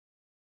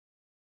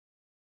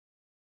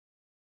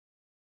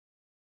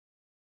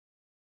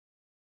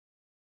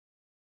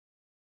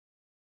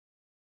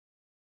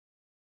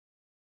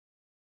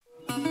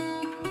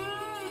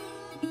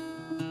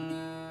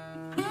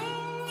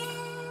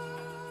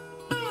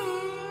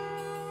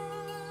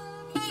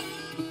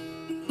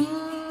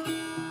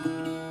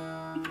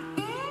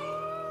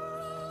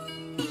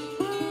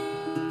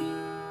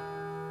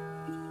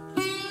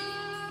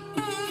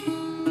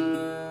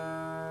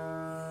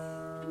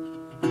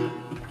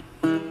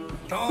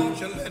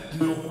Don't you let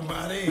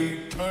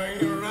nobody turn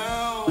you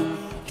around,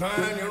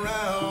 turn you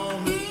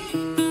around.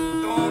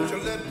 Don't you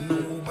let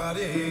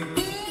nobody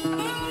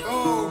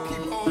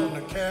keep on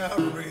the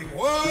cavalry.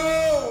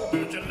 Whoa!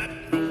 Don't you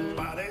let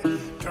nobody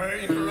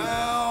turn you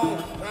around,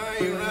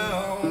 turn you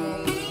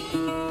around.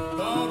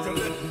 Don't you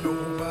let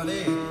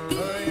nobody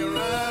turn you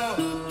around,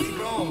 keep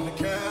on the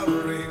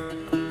cavalry.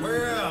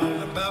 Well,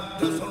 the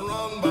Baptists will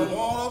run by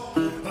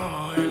water,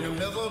 and the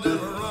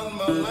Methodists will run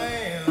by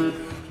land.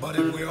 But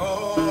if we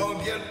all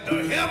get to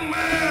heaven,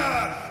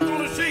 man,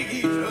 gonna shake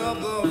each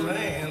other's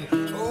hand.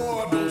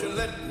 Oh, don't you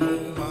let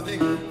nobody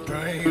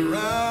turn you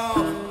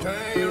around,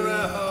 turn you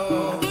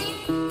around.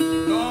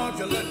 Don't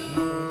you let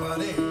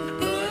nobody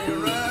turn you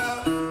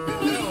around, get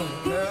down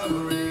the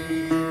cavalry.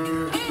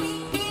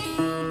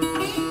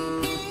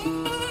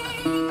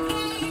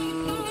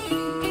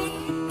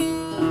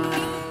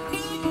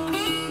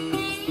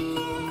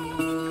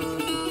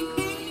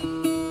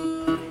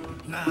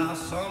 Now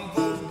some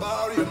folks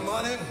borrow your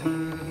money,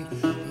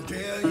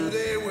 tell you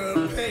they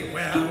will pay.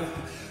 Well,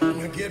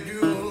 when get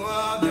you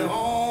out there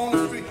on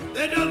the street,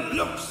 they just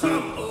look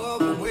some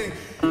other way.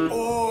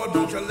 Oh,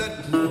 don't you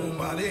let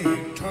nobody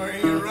turn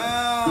you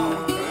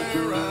around, turn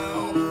you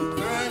around,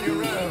 turn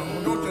you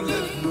around. Don't you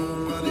let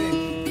nobody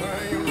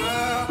turn you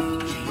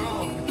around, keep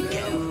on the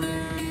cavalry.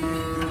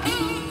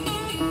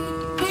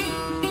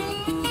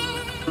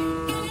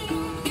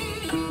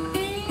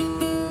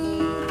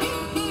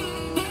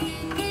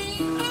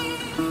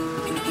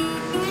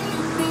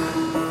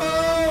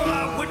 Oh,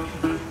 I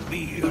wouldn't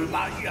be a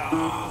liar.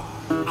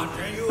 I'll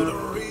tell you the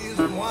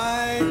reason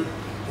why.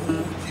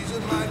 Oh,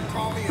 Jesus might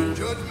call me in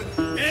judgment.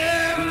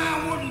 Yeah, but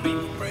I wouldn't be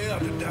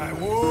prepared to die.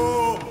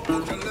 Whoa,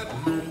 don't you let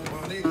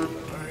nobody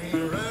turn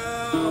you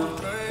around,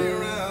 turn you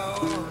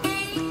around.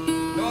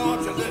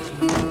 Don't you let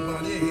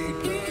nobody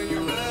turn you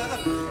around.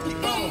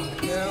 Keep on the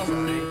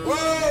cavalry.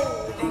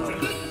 Whoa, don't you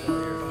let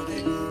nobody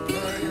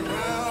turn you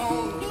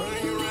around, turn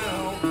you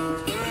around,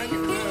 turn you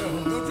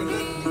around. Don't you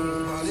let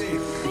nobody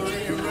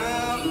turn you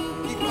around.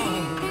 Keep on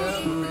the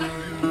cavalry.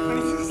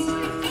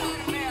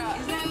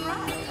 Is that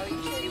right? Are you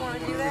sure you want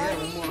to do that?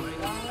 Yeah, one more.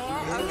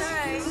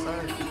 Okay.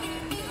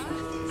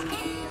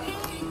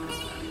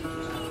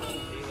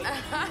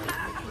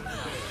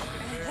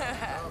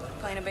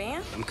 Playing a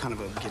band? I'm kind of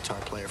a guitar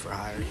player for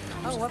hire. You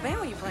know Oh, what band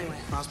were you playing with?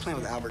 I was playing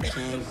with Albert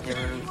King,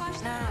 Earl.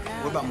 No.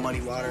 What about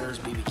Muddy Waters,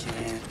 BB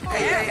King?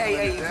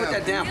 Hey, put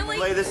that down. Really?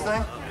 Play this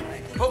thing?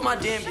 Put my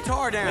damn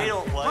guitar down. They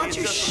don't play. Why don't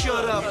you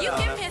shut up? You give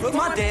him his Put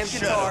my guitar. damn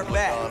guitar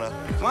back. Donna.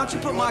 Why don't you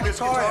put my want this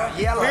guitar guitar? out?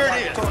 Yeah, I like Here my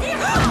it is. guitar.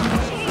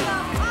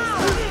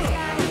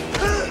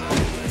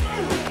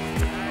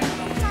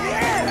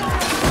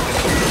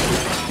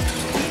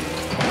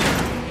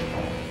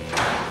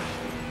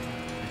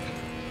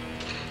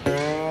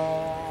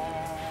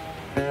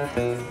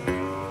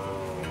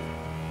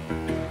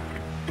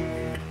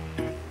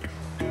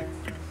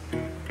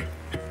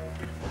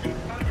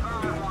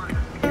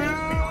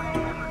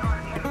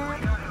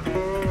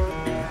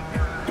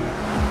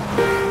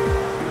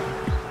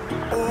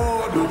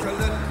 Oh, don't you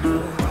let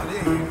nobody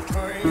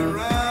turn you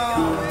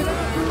around,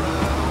 turn you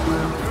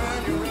around, turn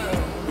you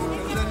around. Don't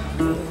you let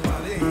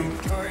nobody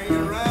turn you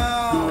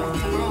around.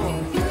 Keep on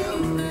the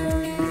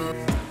cavalry.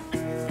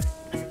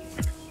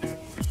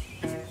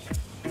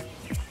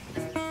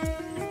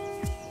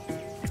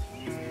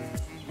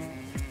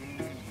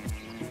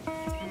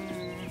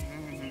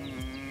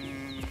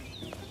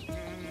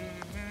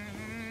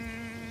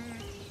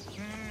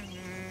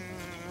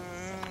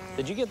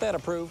 Did you get that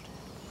approved?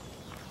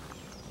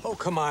 Oh,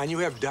 come on. You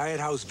have Diet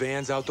House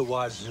vans out the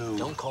wazoo.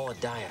 Don't call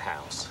it Diet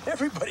House.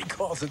 Everybody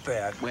calls it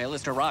that. Well,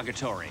 it's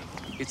derogatory.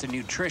 It's a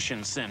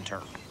nutrition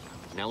center.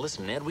 Now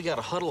listen, Ned, we got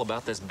to huddle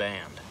about this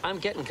band. I'm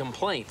getting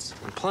complaints,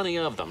 and plenty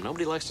of them.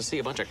 Nobody likes to see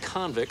a bunch of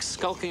convicts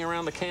skulking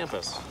around the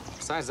campus.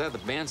 Besides that, the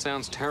band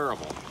sounds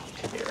terrible.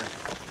 Here.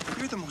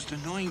 You're the most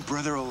annoying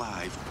brother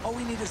alive. All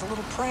we need is a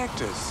little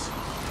practice.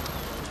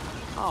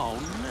 Oh,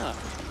 no.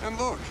 And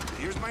look,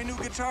 here's my new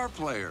guitar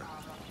player.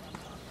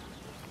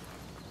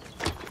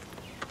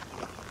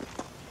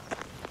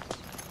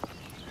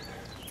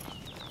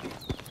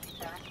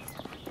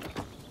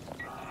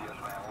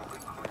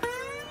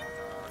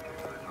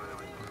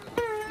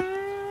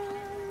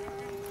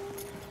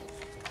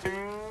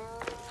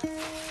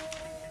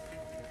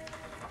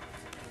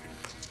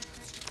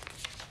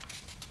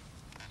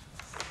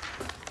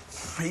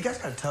 Hey, you guys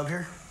got a tub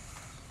here?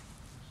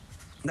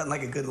 Nothing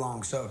like a good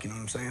long soak, you know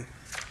what I'm saying?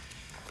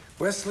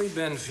 Wesley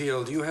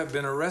Benfield, you have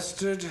been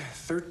arrested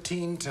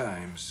 13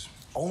 times.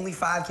 Only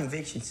 5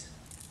 convictions.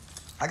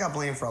 I got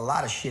blamed for a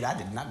lot of shit I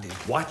did not do.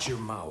 Watch your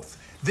mouth.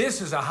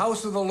 This is a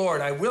house of the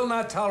Lord. I will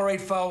not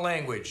tolerate foul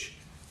language.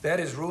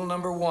 That is rule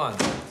number 1.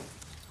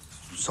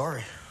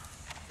 Sorry.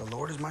 The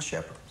Lord is my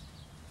shepherd.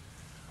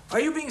 Are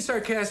you being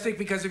sarcastic?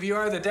 Because if you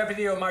are, the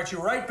deputy will march you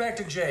right back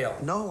to jail.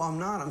 No, I'm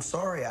not. I'm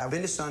sorry. I've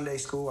been to Sunday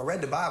school. I read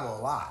the Bible a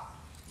lot.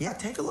 Yeah,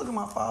 take a look at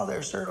my file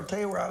there, sir. It'll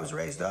tell you where I was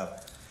raised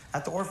up.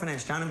 At the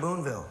orphanage down in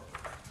Boonville.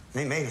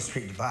 They made us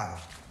read the Bible.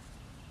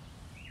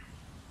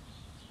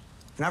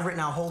 And I've written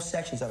out whole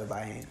sections of it by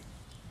hand.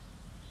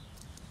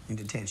 in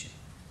detention.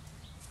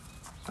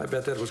 I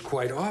bet that was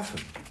quite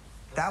often.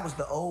 That was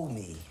the old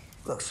me.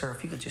 Look, sir,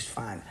 if you could just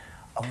find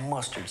a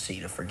mustard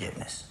seed of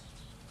forgiveness,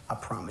 I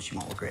promise you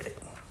won't regret it.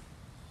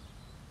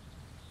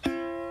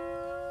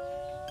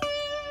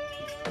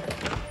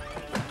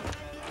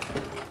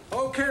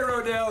 Okay,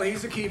 Rodell,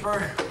 he's a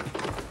keeper.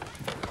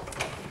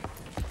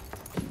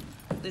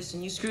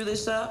 Listen, you screw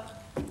this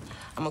up,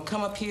 I'm gonna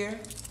come up here,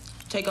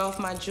 take off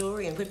my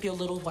jewelry, and whip your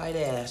little white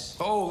ass.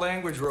 Oh,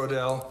 language,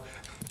 Rodell.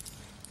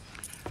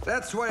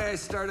 That's why I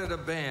started a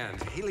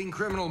band. Healing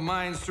criminal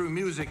minds through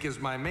music is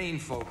my main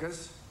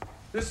focus.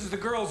 This is the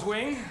girls'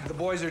 wing. The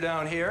boys are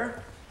down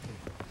here.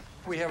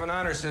 We have an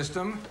honor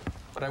system,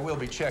 but I will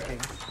be checking.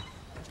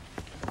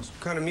 What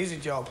kind of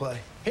music y'all play?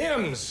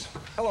 Hymns.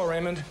 Hello,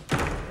 Raymond.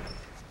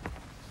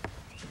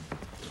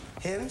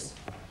 Hymns?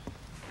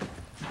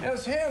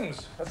 Yes,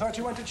 hymns. I thought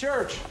you went to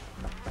church.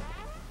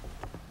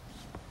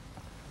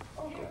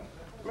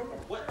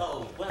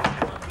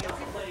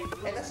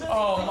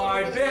 Oh,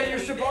 my bed. You're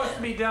supposed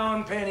to be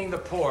down painting the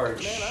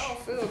porch. Man, I don't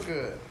feel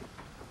good.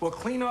 Well,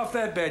 clean off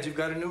that bed. You've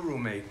got a new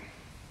roommate.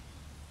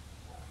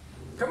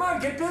 Come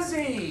on, get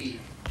busy.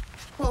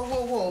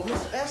 Whoa,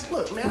 Mr. S,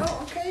 look, man,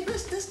 okay,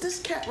 this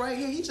cat right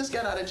here, he just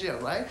got out of jail,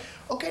 right?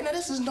 Okay, now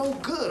this is no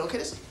good,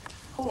 okay?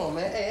 Hold on,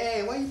 man.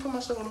 Hey, why you put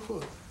my stuff on the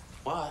floor?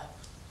 Why?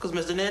 Because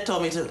Mr. Ned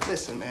told me to.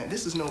 Listen, man,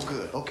 this is no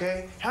good,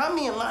 okay? How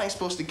me and Lion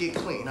supposed to get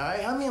clean, all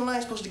right? How me and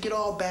Lion supposed to get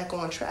all back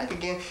on track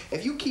again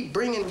if you keep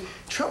bringing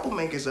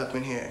troublemakers up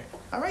in here?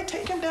 All right,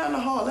 take him down the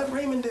hall. Let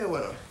Raymond deal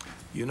with him.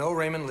 You know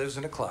Raymond lives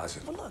in a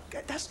closet. Well, look,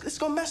 it's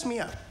gonna mess me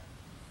up.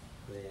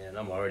 Man,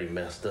 I'm already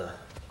messed up.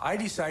 I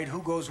decide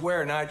who goes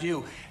where, not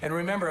you. And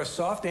remember, a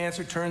soft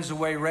answer turns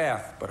away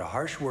wrath, but a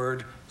harsh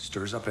word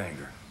stirs up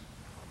anger.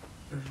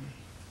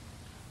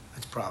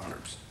 That's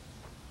Proverbs.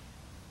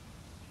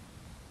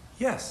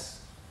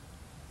 Yes,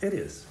 it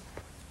is.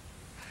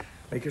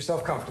 Make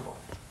yourself comfortable.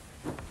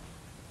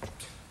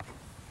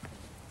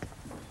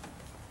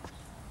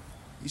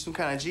 You some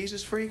kind of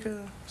Jesus freak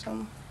or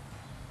something?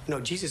 You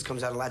know, Jesus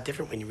comes out a lot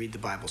different when you read the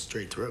Bible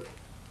straight through.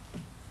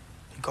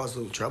 He caused a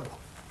little trouble.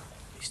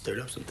 He stirred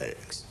up some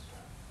things.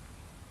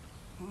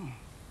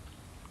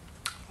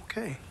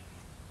 Okay.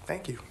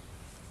 Thank you.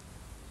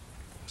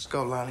 Let's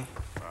go, Lonnie.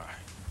 All right.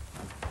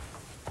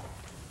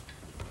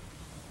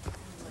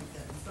 Like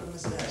that in front of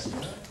Miss Ashley,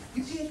 huh?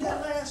 You did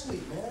that last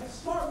week, man.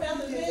 Smart man,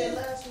 you did that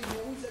last week, man.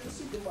 We was at the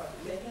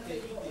supermarket, man.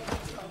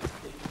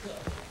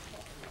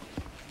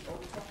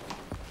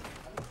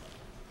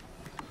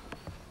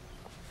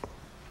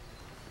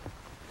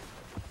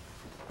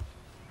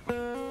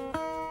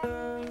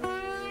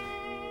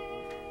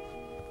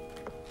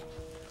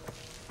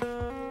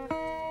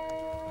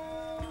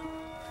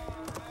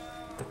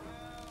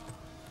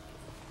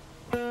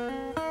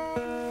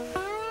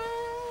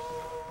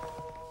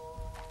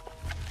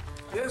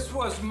 This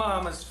was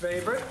Mama's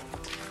favorite.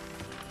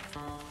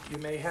 You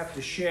may have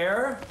to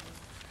share.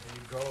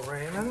 There you go,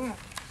 Raymond.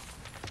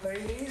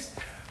 Ladies,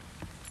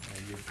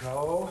 there you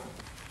go.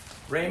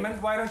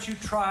 Raymond, why don't you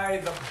try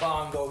the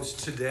bongos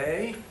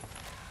today?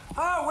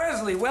 Ah,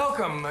 Wesley,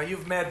 welcome.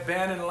 You've met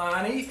Ben and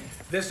Lonnie.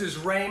 This is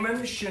Raymond,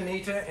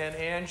 Shanita, and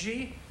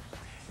Angie.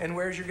 And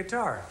where's your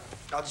guitar?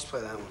 I'll just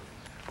play that one.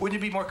 Would you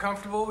be more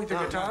comfortable with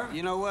your guitar?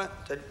 You know what?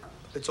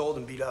 It's old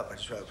and beat up. I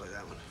just rather play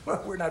that one.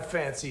 Well, we're not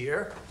fancy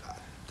here.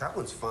 That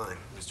one's fine,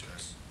 Mr.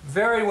 S.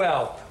 Very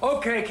well.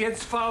 Okay,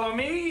 kids, follow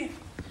me.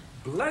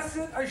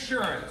 Blessed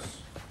assurance.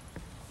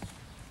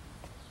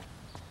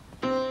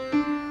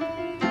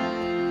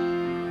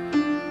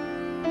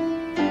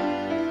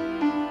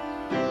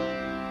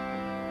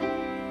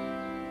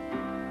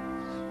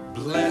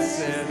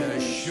 Blessed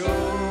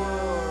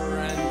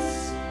assurance,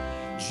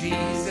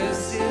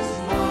 Jesus is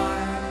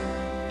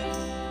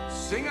mine.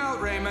 Sing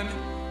out, Raymond.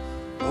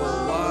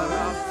 Oh, what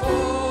a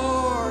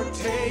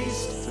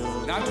foretaste.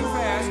 Not too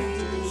fast.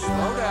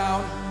 Slow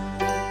down.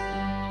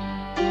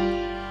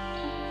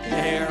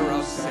 Heir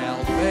of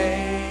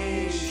salvation.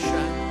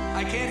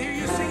 I can't hear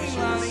you singing,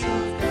 Lonnie.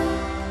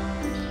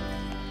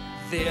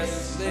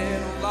 This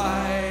little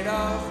light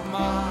of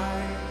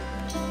mine,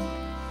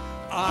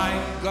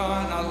 I'm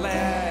gonna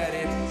let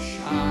it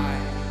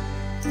shine.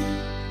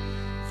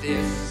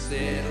 This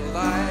little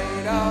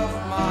light of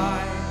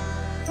mine,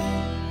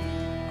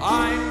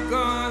 I'm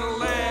gonna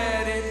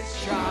let it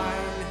shine.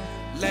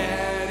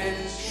 Let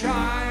it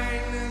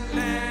shine,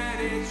 let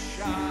it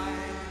shine,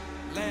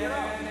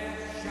 let it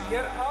shine.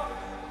 Get up.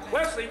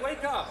 Wesley,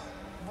 wake up.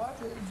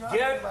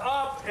 Get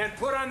up and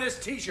put on this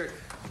t-shirt.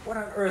 What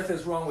on earth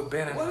is wrong with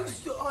Ben and I?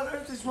 What on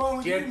earth is wrong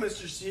with you,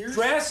 Mr. Sears?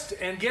 Dressed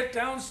and get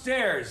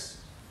downstairs.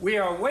 We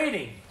are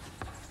waiting.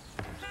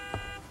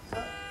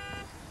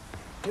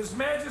 His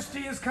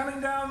Majesty is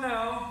coming down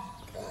now.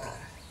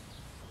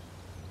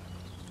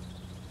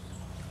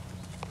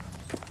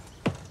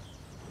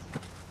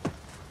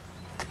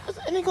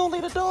 And you gonna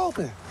leave the door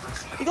open?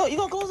 You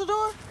gonna close the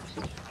door?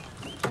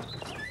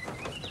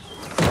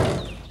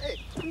 Hey,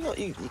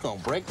 you gonna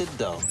break the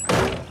door.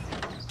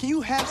 Can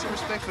you have some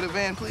respect for the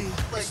van, please?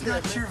 It's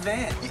not your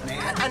van,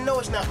 man. I know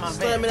it's not my van.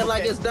 Slamming it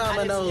like it's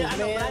dominoes, Yeah, I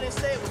know, but I didn't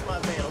say it was my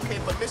van, okay?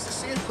 But Mr.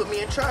 Sears put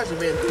me in charge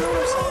of it. You know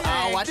what I'm saying?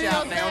 Oh, watch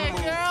out. They on the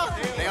move.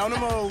 They on the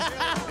move.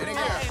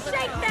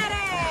 Shake that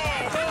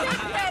ass!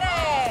 Shake that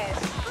ass!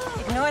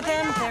 Ignore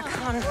them, they're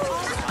convicts.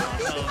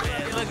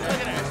 Look at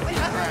her.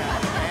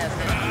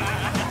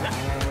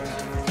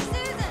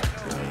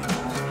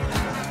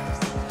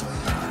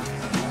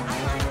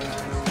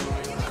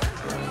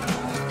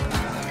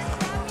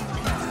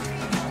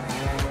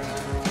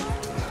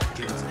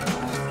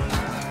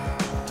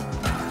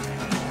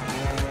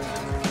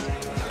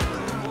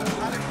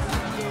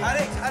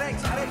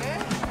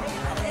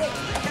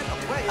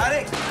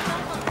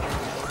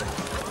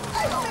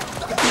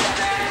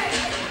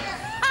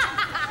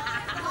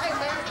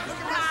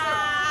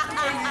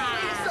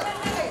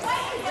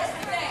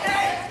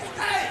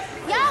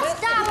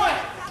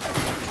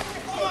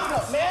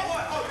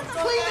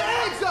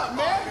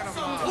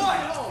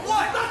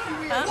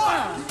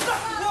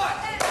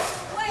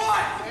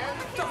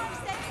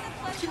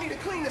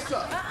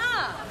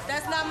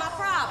 That's not my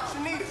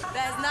problem.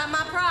 That's not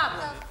my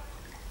problem.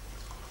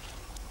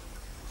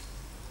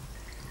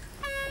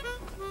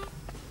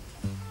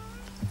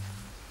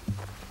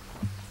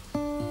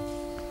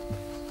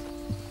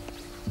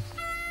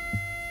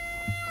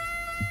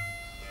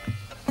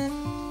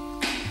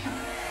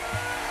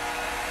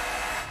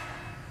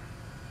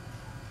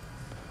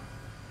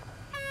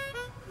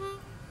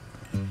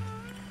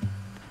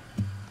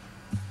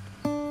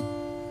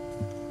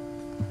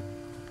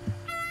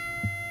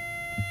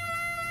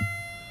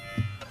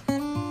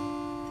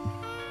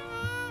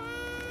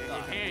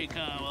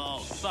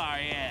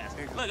 Sorry ass.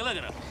 Look at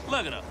her.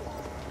 Look at her.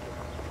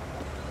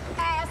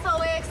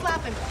 Asshole egg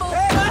slapping fool.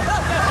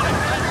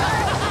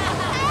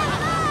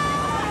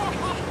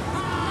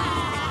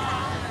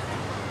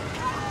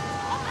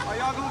 Are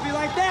y'all gonna be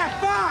like that?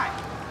 Fine.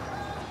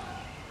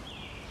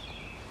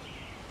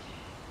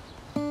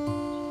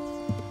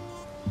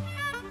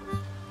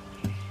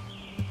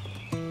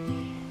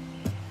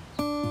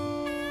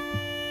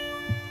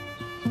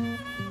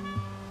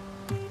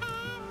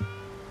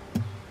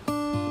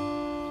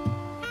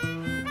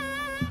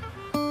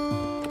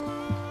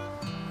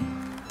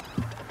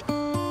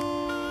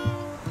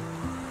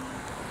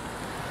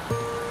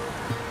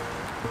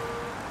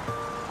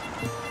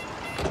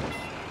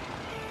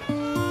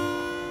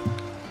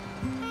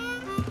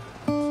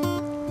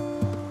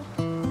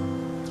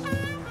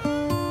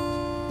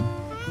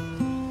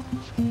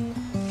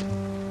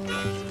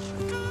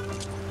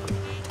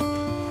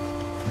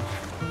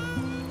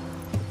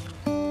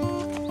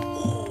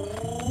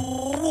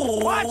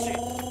 Watch it!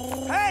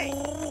 Hey!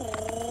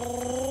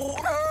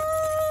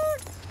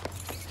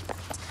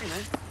 Hey,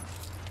 man.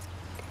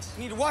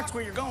 You need to watch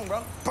where you're going,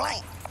 bro.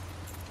 Blank!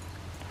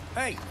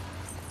 Hey,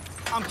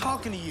 I'm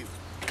talking to you.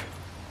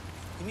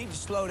 You need to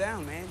slow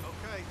down, man.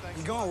 Okay, thanks.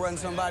 You're gonna run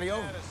somebody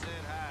over.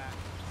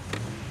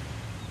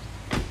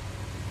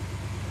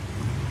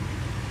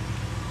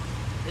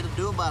 It'll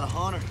do about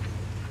 100.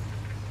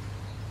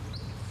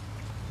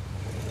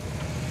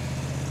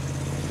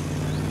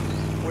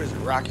 What is it,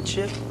 rocket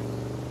ship?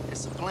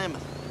 It's a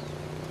Plymouth.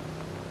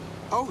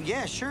 Oh,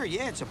 yeah, sure,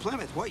 yeah, it's a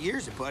Plymouth. What year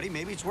is it, buddy?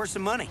 Maybe it's worth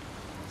some money.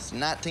 It's a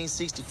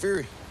 1960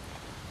 Fury.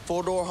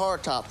 4-door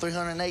hardtop,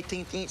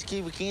 318th-inch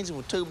cubic engine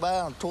with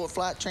 2-valve and torque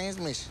flight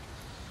transmission.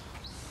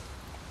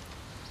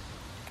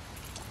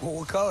 Well,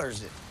 what color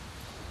is it?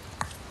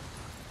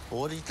 Well,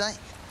 what do you think?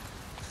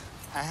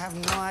 I have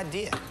no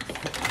idea.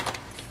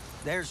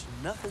 There's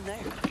nothing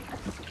there.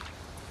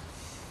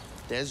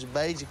 Desert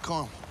beige or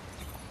caramel.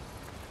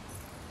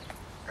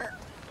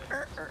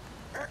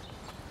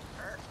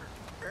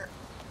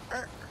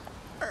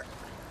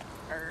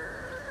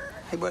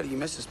 Hey, buddy, you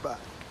missed a spot.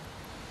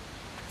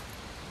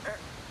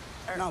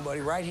 No,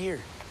 buddy, right here.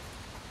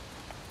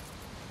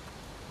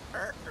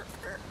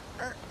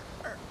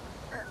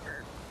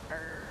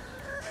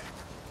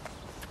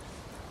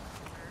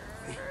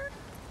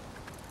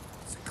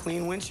 It's a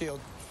clean windshield.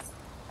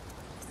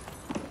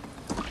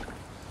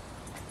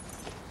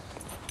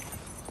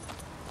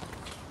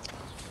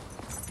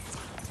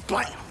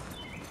 Blam!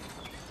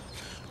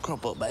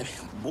 Crump up, baby.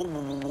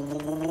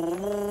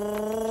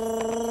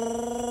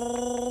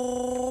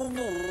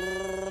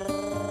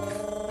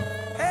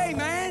 Hey,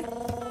 man!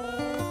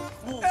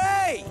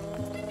 Hey!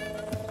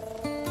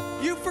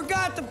 You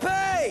forgot to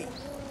pay!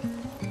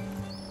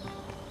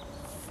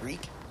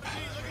 Freak.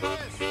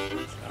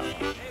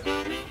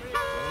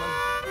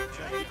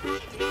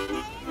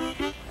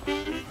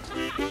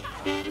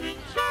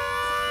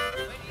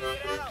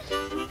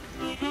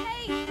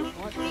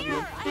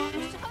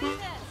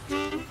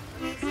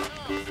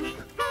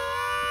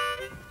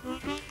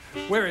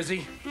 Where is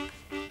he?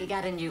 He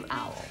got a new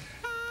owl.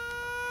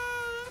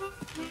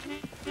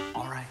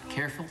 All right,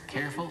 careful,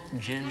 careful.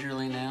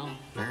 Gingerly now.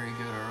 Very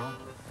good, Earl.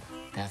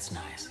 That's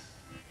nice.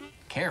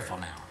 Careful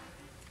now.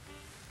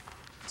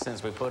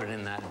 Since we put it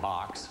in that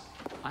box,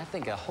 I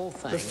think a whole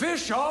thing... The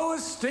fish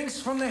always stinks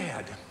from the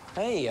head.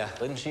 Hey,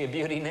 isn't she a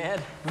beauty,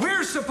 Ned?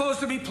 We're supposed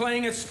to be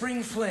playing at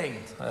Spring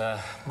Fling.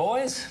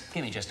 Boys,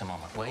 give me just a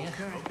moment, will you?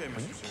 Okay,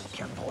 Mr. Sears.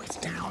 Your voice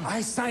down.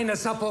 I signed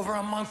us up over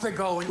a month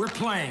ago, and we're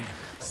playing.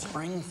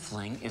 Spring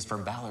Fling is for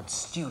Ballard's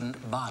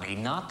student body,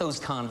 not those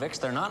convicts.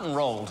 They're not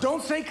enrolled.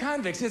 Don't say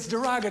convicts. It's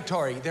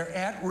derogatory. They're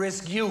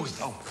at-risk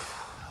youth.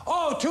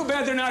 Oh, too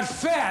bad they're not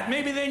fat.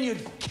 Maybe then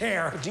you'd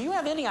care. Do you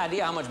have any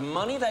idea how much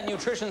money that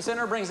nutrition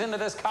center brings into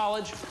this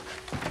college?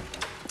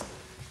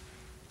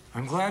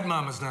 I'm glad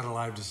Mama's not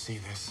alive to see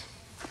this.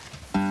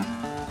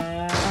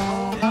 I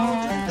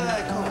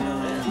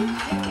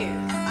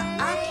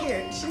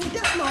care. Shanita,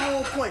 that's my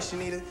whole point,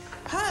 Shanita.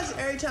 How is it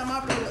every time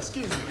I bring up,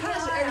 excuse me, how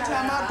is it every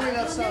time I bring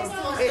up something,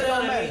 it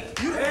don't matter?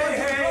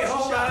 Hey,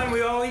 hold on.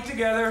 We all eat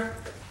together.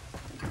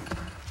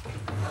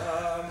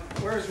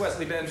 Where's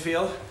Wesley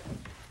Benfield?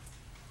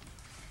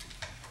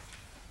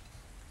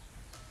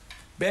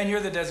 Ben,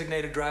 you're the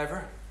designated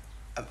driver.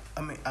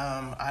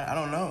 I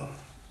don't know.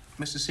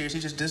 Mr. Sears, he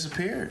just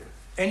disappeared.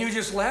 And you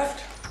just left?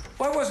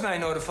 Why wasn't I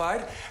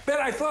notified? Ben,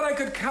 I thought I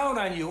could count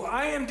on you.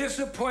 I am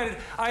disappointed.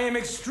 I am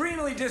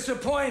extremely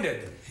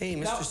disappointed. Hey,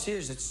 Mr.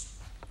 Sears,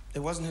 it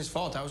wasn't his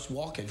fault. I was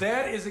walking.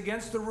 That is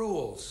against the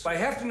rules. I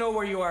have to know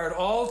where you are at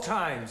all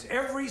times,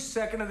 every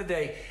second of the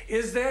day.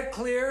 Is that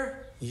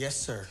clear? Yes,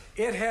 sir.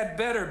 It had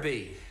better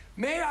be.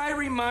 May I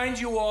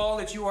remind you all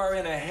that you are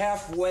in a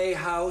halfway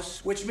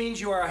house, which means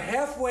you are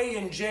halfway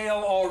in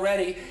jail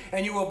already,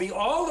 and you will be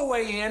all the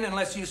way in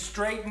unless you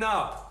straighten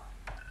up.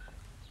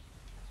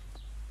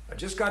 I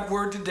just got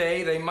word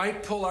today they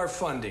might pull our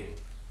funding.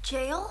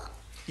 Jail?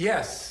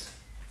 Yes,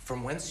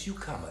 from whence you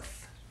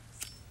cometh.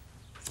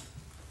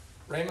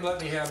 Raymond, let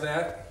me have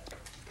that.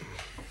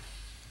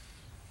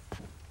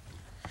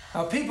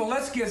 Now, people,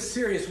 let's get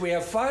serious. We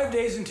have 5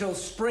 days until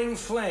Spring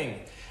Fling.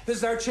 This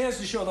is our chance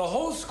to show the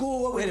whole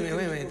school what we can do.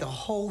 Wait a minute. The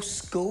whole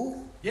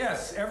school?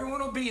 Yes,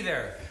 everyone will be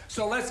there.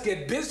 So let's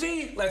get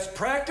busy, let's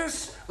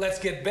practice, let's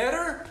get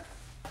better,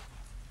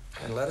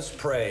 and let us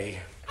pray.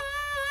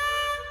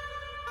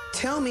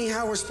 Tell me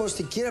how we're supposed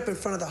to get up in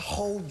front of the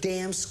whole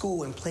damn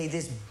school and play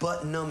this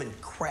butt-numbing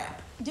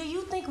crap. Do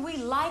you think we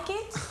like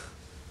it?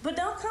 But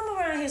don't come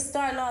around here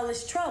starting all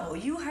this trouble.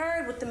 You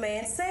heard what the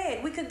man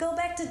said. We could go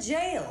back to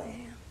jail.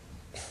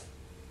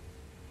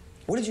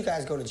 What did you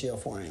guys go to jail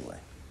for anyway?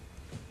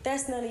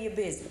 That's none of your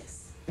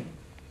business.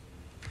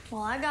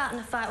 Well, I got in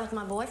a fight with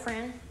my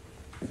boyfriend.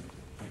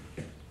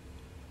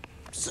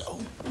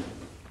 So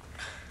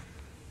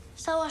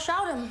I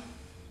shot him.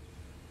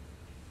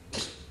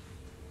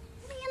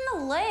 In the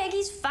leg,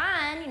 he's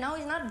fine. You know,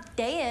 he's not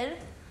dead.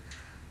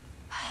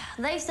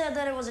 They said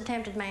that it was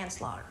attempted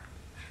manslaughter.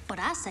 But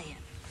I said,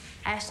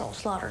 asshole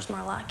slaughter's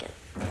more like it.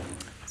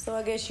 So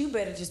I guess you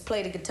better just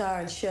play the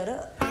guitar and shut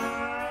up.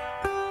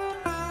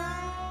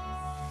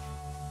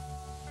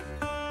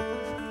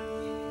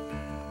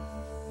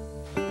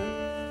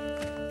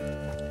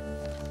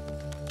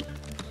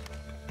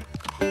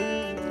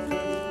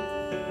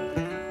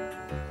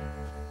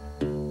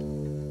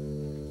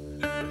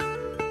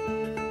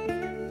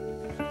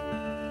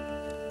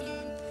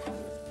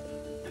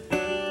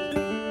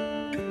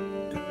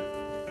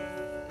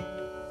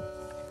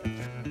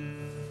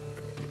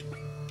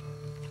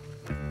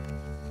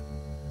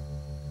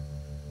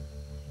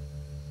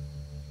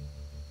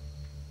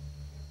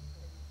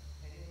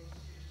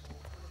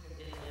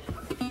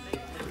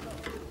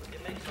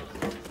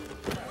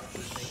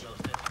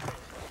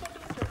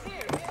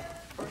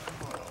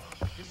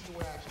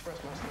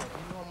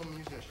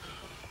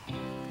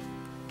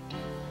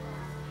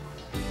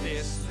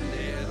 This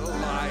little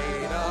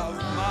light of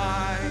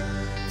mine,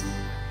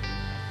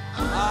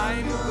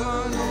 I'm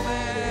gonna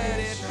let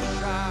it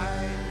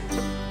shine.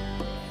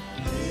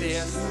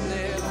 This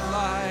little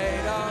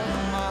light of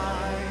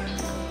mine,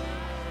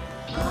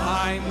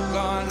 I'm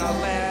gonna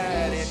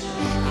let it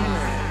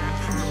shine.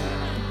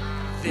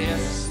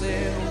 This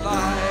little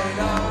light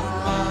of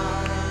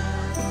mine,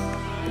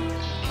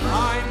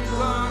 I'm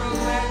gonna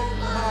let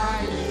my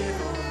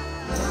little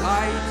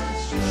light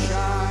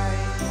shine.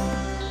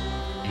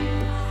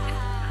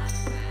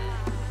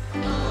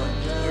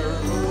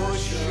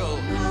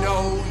 No,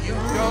 you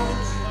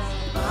don't.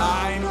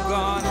 I'm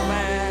gonna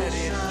let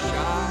it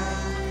shine.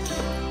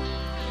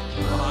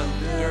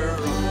 Under a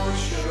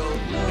bushel.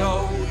 No,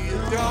 you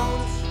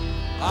don't.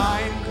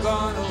 I'm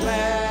gonna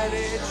let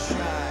it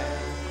shine.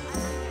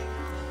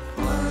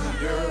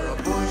 Under a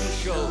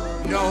bushel.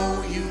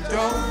 No, you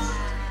don't.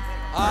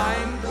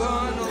 I'm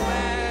gonna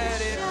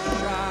let it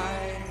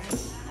shine.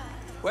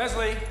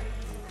 Wesley.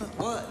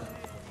 What?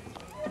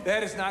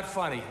 That is not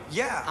funny.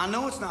 Yeah, I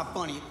know it's not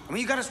funny. I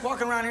mean, you got us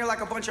walking around here like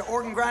a bunch of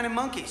organ-grinding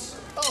monkeys.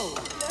 Oh,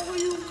 who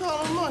you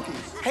calling monkeys?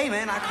 Hey,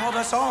 man, I called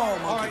us all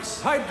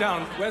monkeys. All right, pipe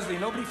down. Wesley,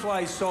 nobody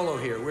flies solo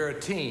here. We're a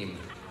team.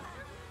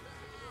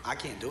 I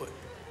can't do it.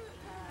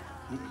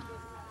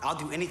 I'll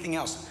do anything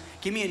else.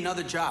 Give me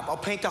another job. I'll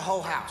paint the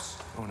whole house.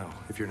 Oh, no.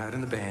 If you're not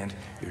in the band,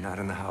 you're not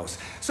in the house.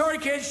 Sorry,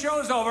 kids.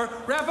 Show's over.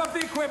 Wrap up the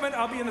equipment.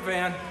 I'll be in the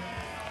van.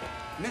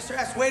 Mr.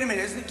 S, wait a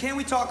minute. Can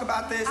we talk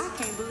about this? I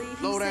can't believe he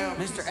Slow down.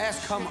 Mr.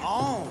 S, come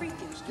on.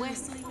 Freaking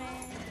Wesley,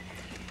 man.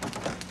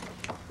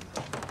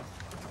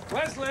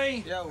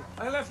 Wesley! Yo.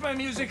 I left my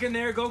music in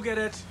there. Go get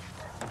it.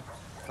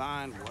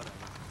 Fine, whatever.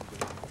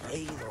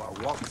 Hey, though I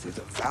walk through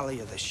the valley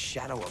of the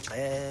shadow of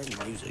bad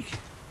music.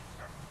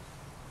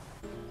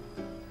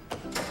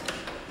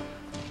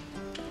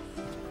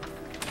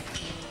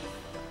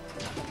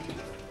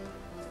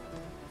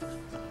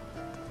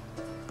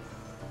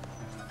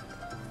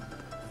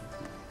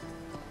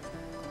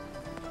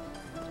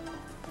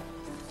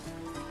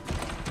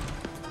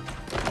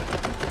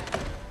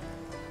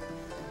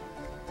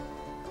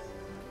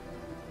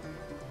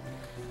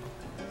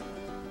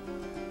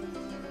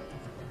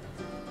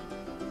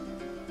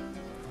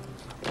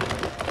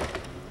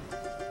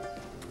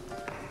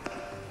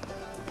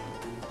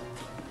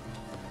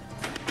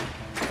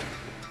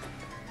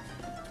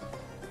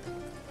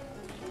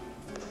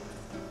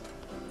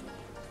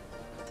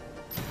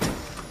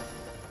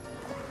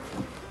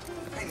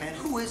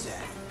 Who is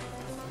that?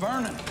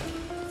 Vernon.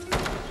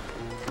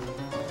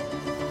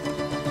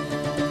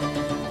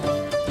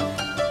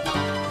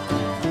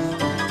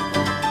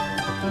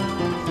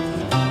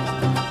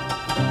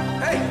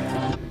 Hey!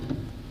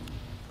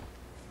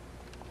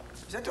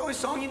 Is that the only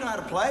song you know how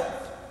to play?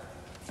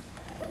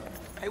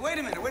 Hey, wait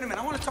a minute.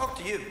 I want to talk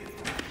to you.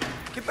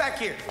 Get back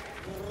here.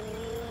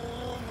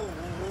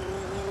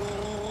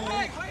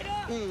 Hey, wait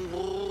up!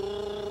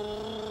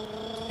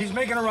 He's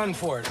making a run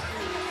for it.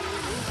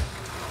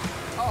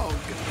 Oh,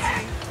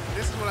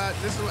 this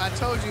is what I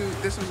told you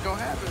this was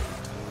gonna happen.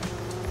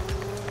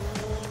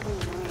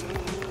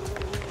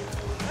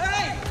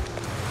 Hey!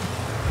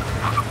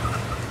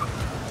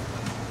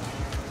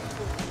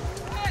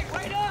 Hey,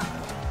 wait up!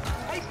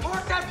 Hey,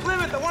 park that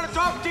Plymouth. I want to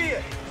talk to you.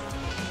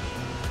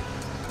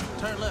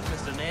 Turn left,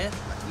 Mr. Ned.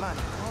 Man,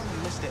 call me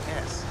Mr.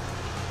 S.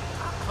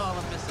 I'll call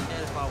him Mr.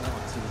 Ned if I want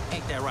to.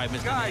 Ain't that right,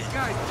 Mr. Guys,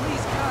 Ned?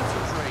 please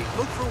concentrate.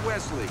 Look for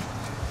Wesley.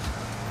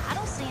 I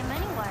don't see him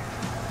anywhere.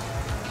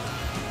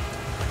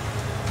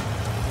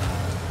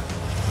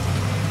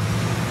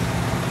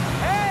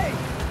 Hey!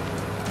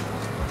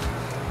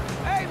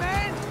 Hey,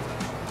 man!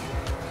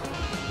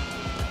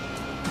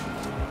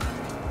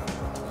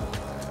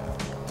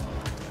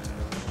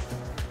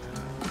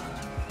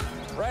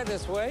 Right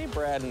this way,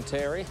 Brad and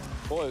Terry.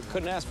 Boy, we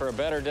couldn't ask for a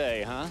better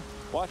day, huh?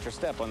 Watch your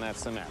step on that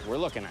cement. We're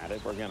looking at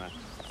it. We're gonna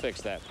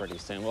fix that pretty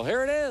soon. Well,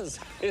 here it is.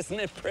 Isn't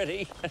it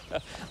pretty?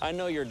 I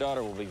know your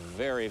daughter will be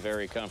very,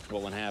 very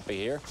comfortable and happy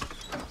here.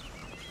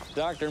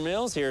 Dr.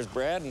 Mills, here's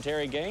Brad and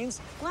Terry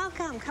Gaines.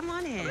 Welcome. Come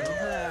on in.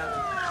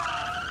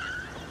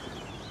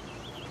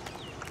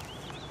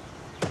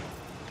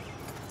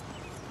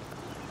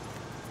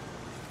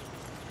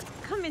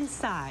 Come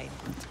inside,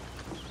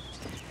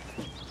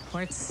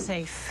 where it's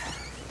safe.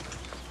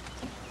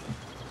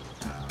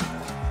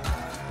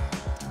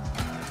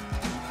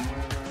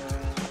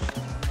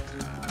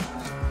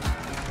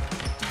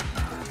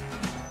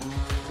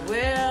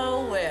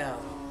 Well,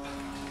 well.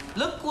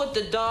 Look what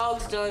the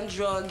dog's done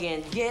drug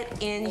in.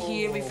 Get in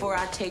here before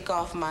I take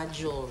off my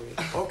jewelry.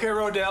 Okay,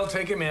 Rodell,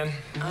 take him in.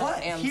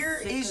 What? am Here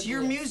sick is of your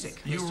this. music.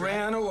 You Mr.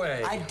 ran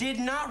away. I did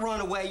not run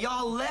away.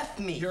 Y'all left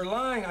me. You're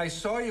lying. I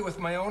saw you with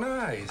my own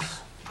eyes.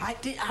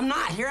 I'm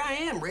not. Here I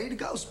am, ready to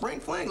go. Spring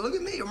fling. Look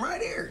at me. I'm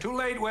right here. Too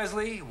late,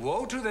 Wesley.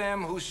 Woe to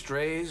them who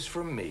strays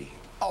from me.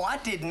 Oh, I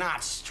did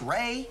not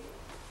stray.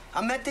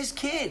 I met this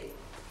kid.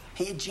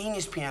 He a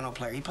genius piano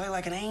player. He played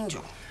like an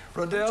angel.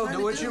 Rodell,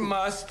 do what you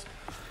must.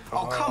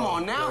 Oh, come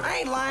on now. I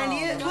ain't lying to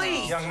you.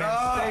 Please. Young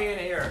man, stay in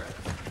here.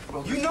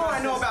 You know I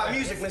know about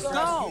music, Mr.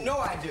 Russ. You know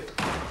I do.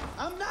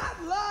 I'm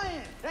not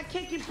lying. That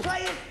kid can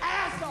play his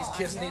ass off.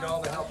 These kids need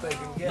all the help they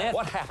can get. Ned,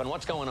 what happened?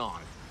 What's going on?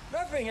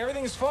 Nothing.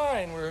 Everything's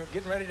fine. We're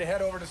getting ready to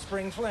head over to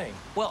Spring Fling.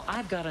 Well,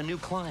 I've got a new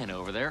client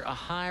over there, a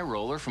high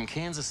roller from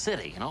Kansas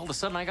City. And all of a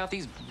sudden, I got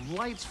these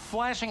lights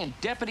flashing and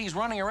deputies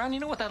running around.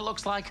 You know what that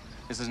looks like?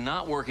 This is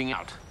not working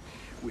out.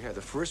 We have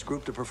the first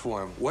group to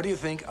perform. What do you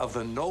think of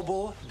the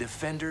noble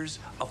defenders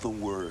of the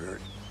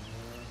word?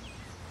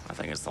 I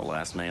think it's the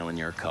last nail in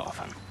your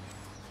coffin.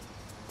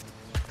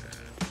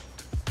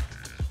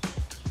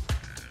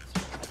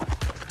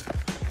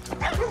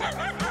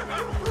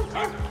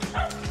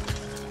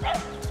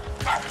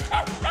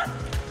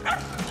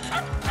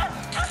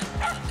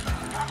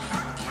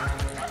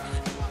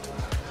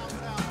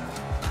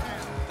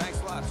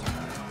 Thanks a lot.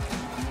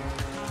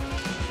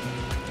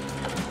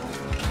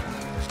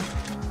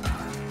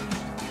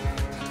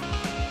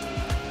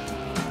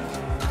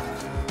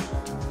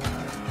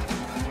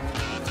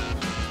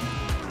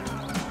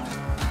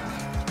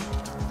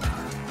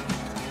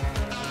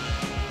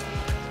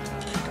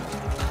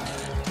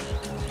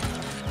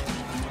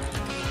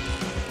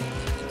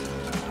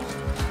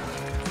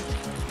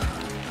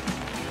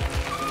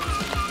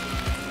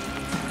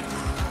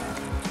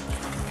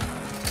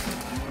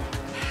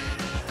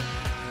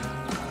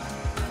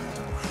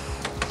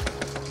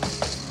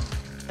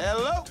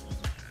 Hello?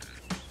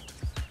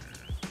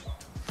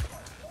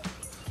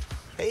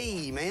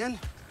 Hey, man.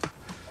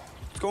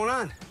 What's going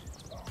on?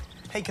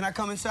 Hey, can I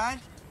come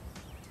inside?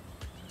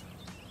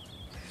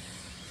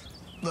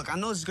 Look, I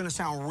know this is gonna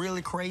sound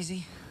really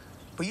crazy,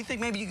 But you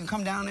think maybe you can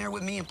come down there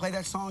with me and play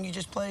that song you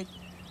just played?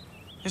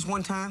 Just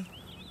one time?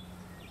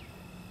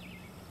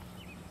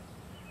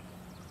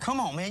 Come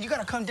on, man, you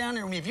gotta come down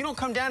there with me. If you don't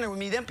come down there with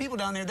me, them people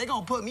down there, they're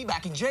gonna put me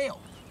back in jail.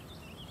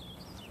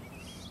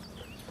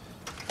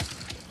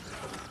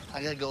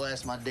 I gotta go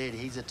ask my daddy.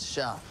 He's at the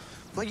shop.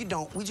 No, you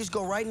don't. We just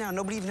go right now.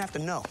 Nobody even have to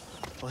know.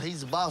 Well,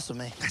 he's the boss of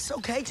me. That's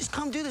okay. Just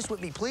come do this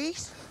with me,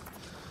 please.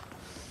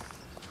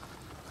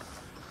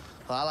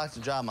 Well, I like to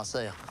drive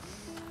myself.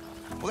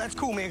 Well, that's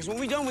cool, man, because when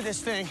we're done with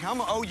this thing, I'm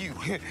gonna owe you.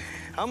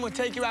 I'm gonna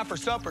take you out for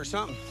supper or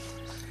something.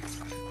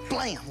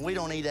 Blam! We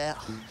don't eat out.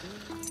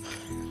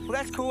 Well,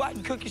 that's cool. I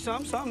can cook you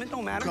something. It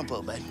don't matter. Come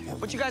up, baby.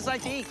 What you guys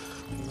like to eat?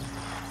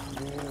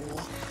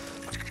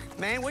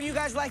 Man, what do you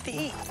guys like to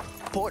eat?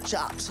 Pork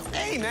chops.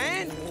 Hey,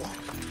 man.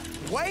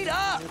 Wait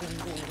up.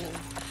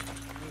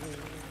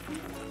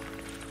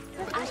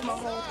 That's my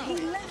whole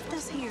He left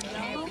us here,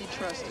 Can't be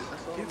trusted.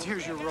 Kids,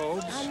 here's your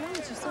robes. I know what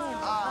you're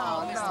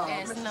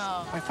saying.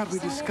 No. I thought we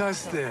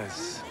discussed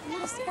this.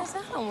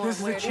 This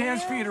is a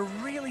chance for you to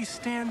really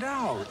stand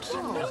out.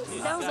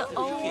 That was an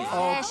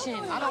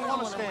old-fashioned. I don't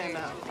want to stand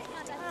out.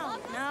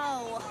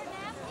 No.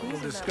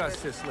 We'll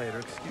discuss this later.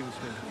 Excuse me.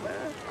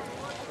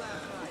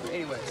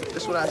 Anyway,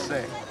 this is what I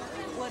say.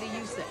 What do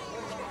you say?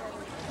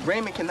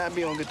 Raymond cannot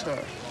be on guitar.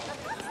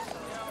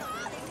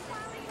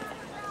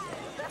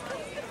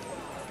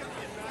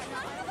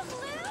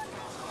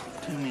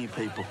 Too many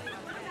people.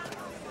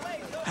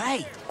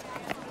 Hey.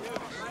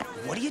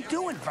 What are you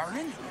doing,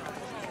 Vernon?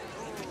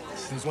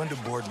 Since when do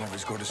board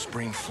members go to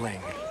spring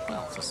fling?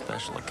 Well, it's a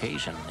special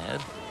occasion,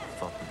 Ned.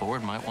 Thought the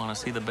board might want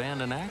to see the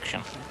band in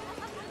action.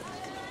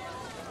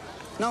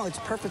 No, it's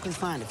perfectly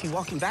fine. If you're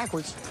walking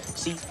backwards,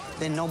 see,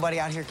 then nobody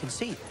out here can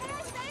see you.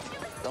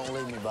 Don't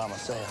leave me by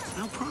myself.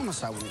 I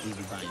promise I won't leave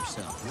you by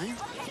yourself, man.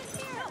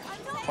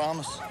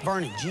 Promise?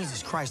 Vernon,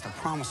 Jesus Christ, I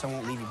promise I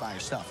won't leave you by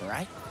yourself, all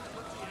right?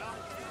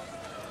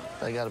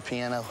 They got a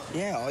piano?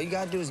 Yeah, all you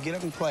gotta do is get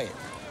up and play it.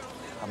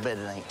 I bet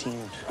it ain't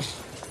tuned.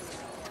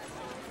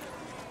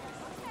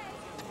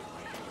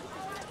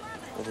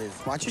 It is.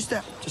 Watch your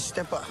step. Just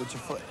step up with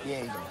your foot.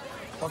 Yeah, you go.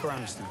 Walk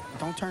around this thing.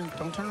 Don't turn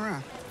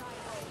around.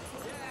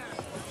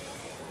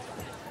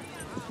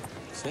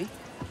 See?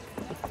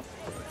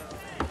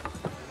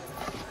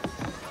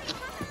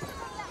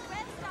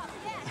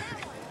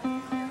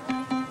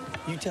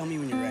 You tell me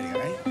when you're ready, all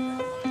right?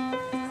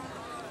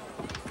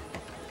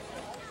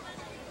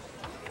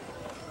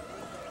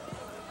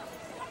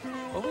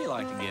 Well, we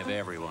like to give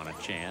everyone a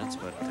chance,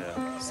 but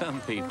some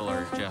people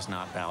are just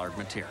not Ballard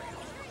material.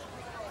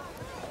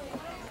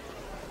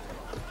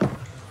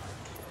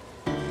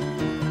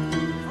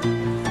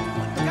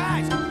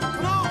 Guys,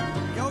 come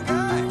on! Yo,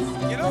 guys,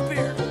 get up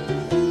here.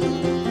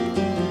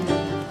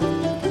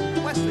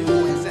 Wesley,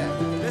 who is that?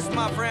 This is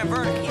my friend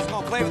Vernon. He's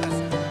gonna play with us.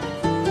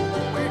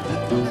 Where did he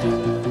do that?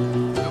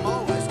 Come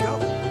on, let's go.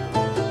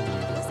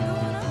 What's going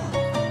on?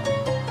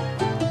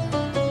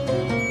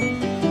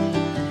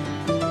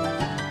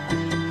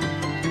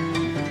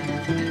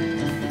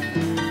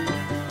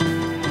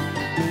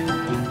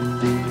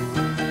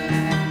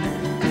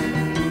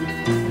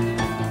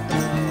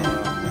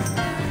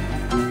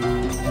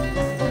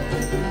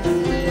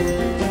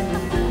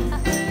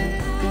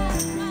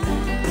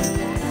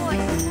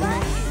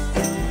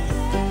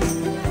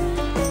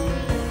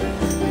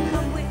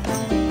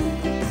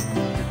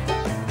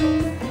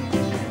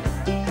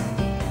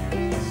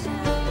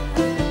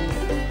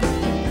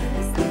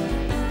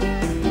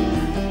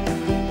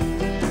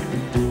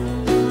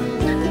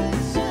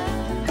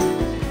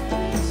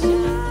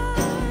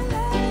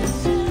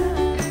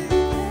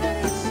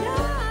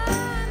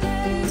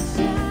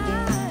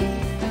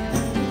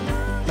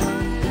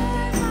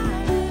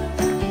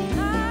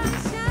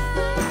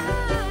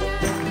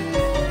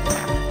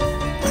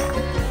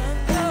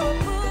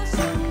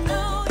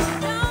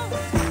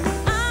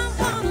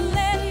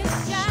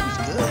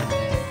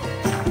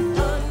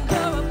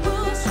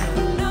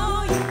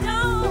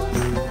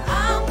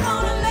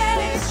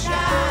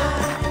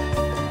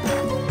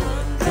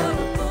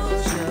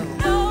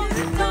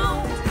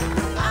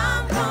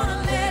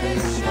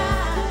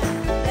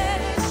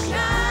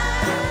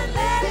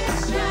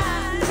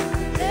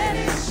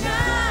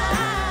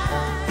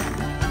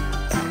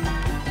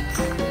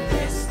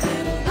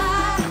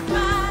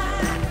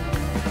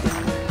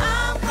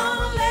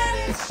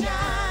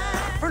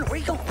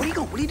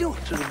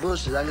 To the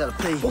bushes, I gotta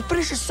pee. Well,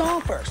 finish your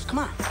song first. Come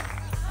on.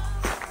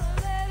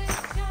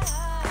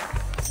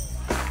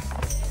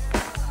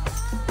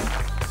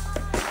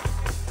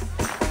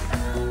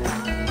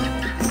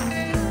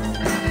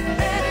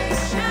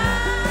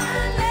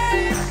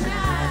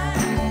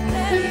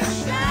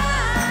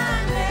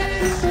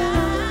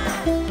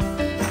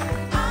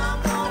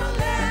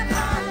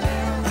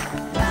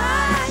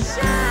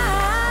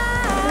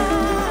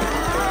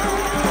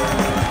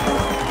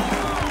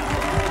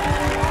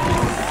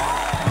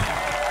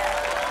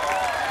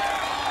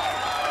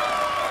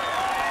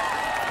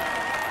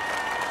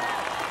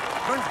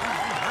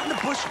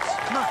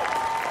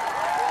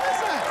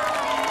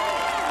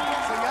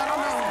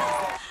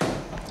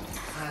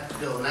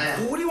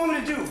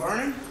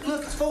 Vernon.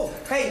 Look, it's full.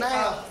 Hey,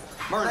 Now.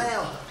 Vernon.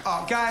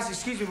 Now. Guys,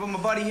 excuse me, but my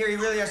buddy here, he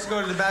really has to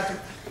go to the bathroom.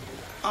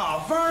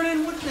 Oh,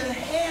 Vernon, what the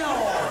hell?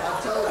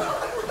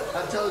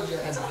 I told you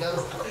I had to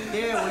go.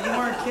 Yeah, well, you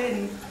weren't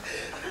kidding.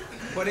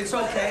 But it's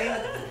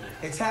okay.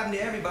 It's happened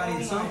to everybody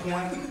at some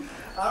point.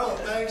 I don't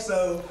think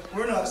so.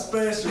 We're not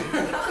special.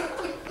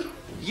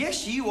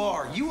 Yes, you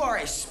are. You are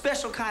a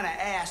special kind of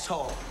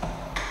asshole.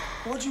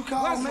 What'd you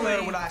call me?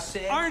 What I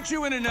said? Aren't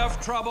you in enough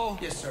trouble?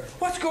 Yes, sir.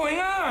 What's going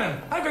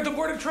on? I've got the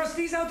board of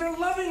trustees out there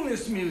loving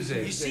this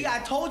music. You see, I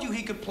told you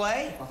he could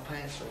play. My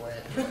pants are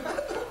wet.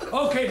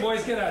 Okay,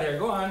 boys, get out of here.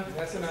 Go on.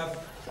 That's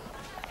enough.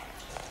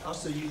 I'll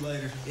see you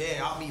later.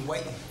 Yeah, I'll be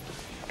waiting.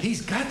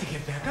 He's got to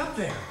get back up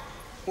there.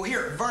 Well,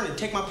 here, Vernon,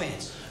 take my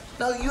pants.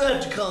 No, you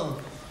have to come.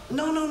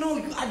 No,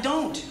 I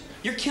don't.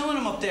 You're killing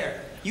him up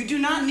there. You do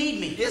not need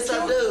me. Yes,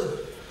 I do.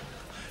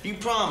 You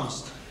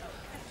promised.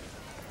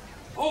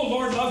 Oh,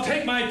 Lord love,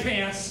 take my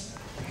pants.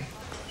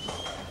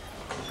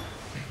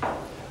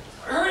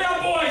 Hurry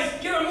up, boys.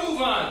 Get a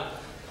move on.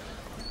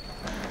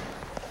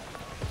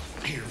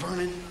 Here,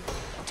 Vernon,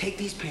 take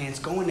these pants,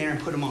 go in there and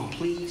put them on,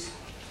 please.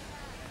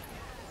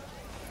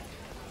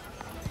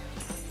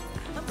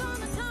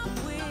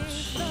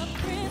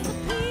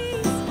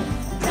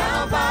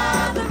 Down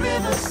by the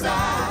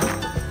riverside,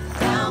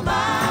 down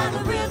by the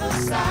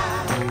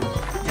riverside,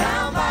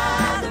 down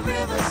by the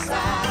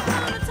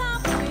riverside.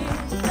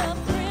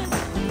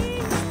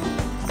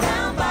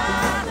 Down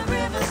by the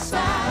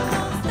riverside.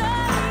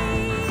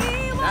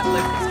 That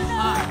liquor is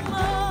hot.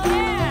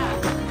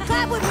 Yeah.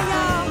 Clap with me,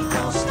 y'all. Ain't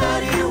no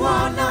study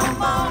war no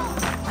more.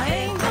 I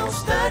ain't no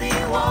study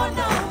war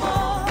no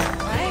more.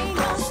 I ain't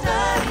no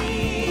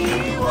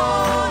study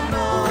war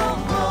no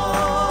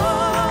more.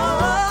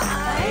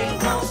 I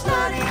ain't no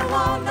study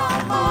war no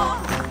more.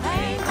 I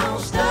ain't no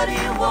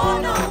study war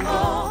no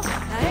more.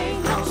 I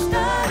ain't no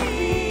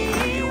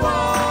study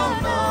war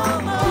no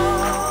more.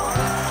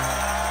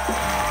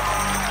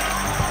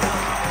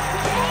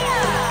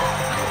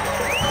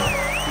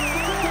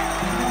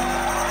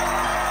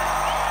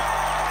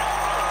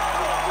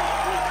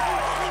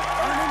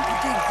 Vernon, you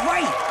did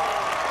great.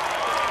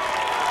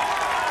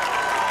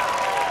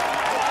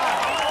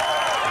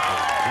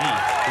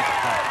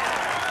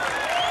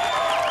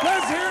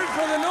 Let's hear it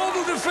for the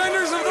noble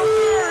defenders of the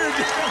word.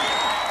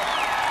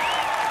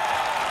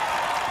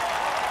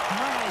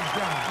 My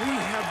God, we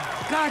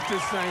have got to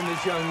sign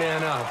this young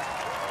man up.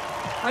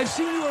 I've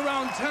seen you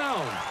around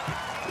town,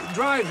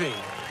 driving.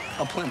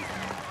 A Plymouth.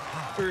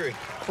 Fury.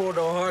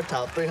 4-door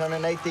hardtop,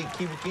 318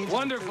 cubic inches.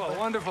 Wonderful,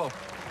 wonderful.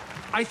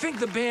 I think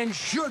the band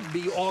should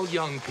be all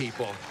young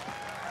people.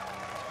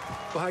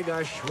 By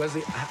gosh,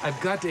 Wesley, I've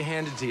got to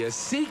hand it to you.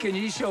 Seek and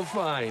ye shall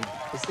find.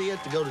 Does he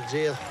have to go to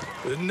jail?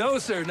 No,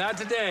 sir, not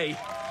today.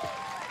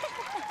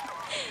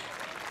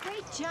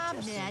 Great job,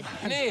 Ned.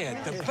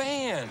 Ned, the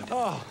band.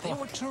 Oh, They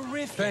were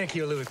terrific. thank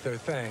you, Luther,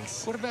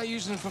 thanks. What about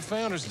using them for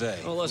Founders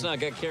Day? Well, let's not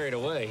get carried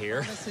away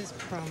here. This is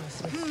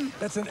promise.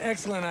 That's an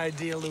excellent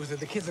idea, Luther.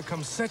 The kids have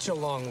come such a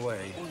long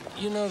way.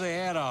 You know, they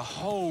add a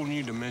whole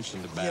new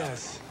dimension to ballad.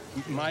 Yes.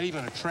 Might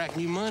even attract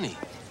new money.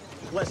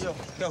 Let's go.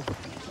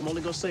 I'm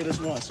only gonna say this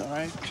once, all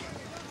right?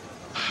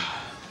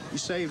 You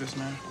saved us,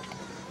 man.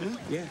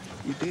 Yeah,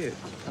 you did.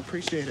 I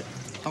appreciate it.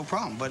 No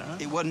problem, but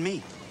it wasn't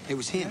me. It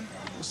was him.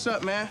 What's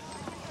up, man?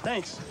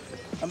 Thanks.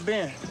 I'm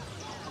Ben.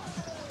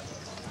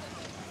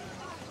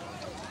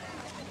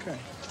 Okay.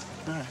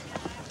 All right.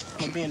 I'm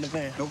gonna be in the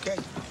van. Okay.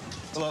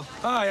 Hello.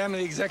 Hi, I'm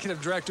the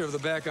executive director of the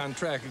Back on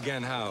Track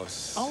Again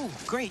House. Oh,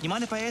 great. You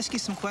mind if I ask you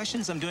some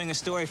questions? I'm doing a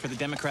story for the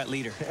Democrat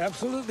leader.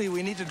 Absolutely.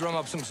 We need to drum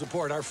up some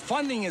support. Our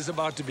funding is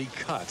about to be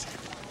cut.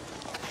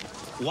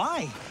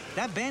 Why?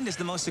 That band is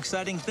the most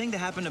exciting thing to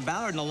happen to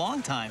Ballard in a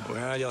long time.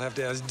 Well, you'll have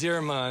to ask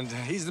Dearmond.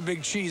 He's the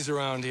big cheese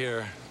around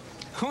here.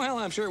 Well,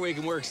 I'm sure we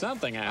can work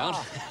something out.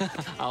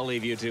 I'll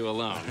leave you two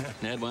alone.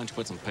 Ned, why don't you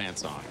put some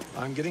pants on?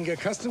 I'm getting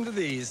accustomed to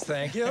these,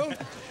 thank you.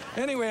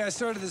 Anyway, I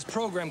started this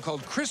program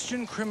called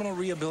Christian Criminal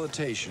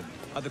Rehabilitation.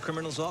 Are the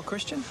criminals all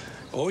Christian?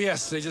 Oh,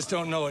 yes, they just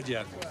don't know it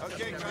yet.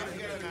 Okay,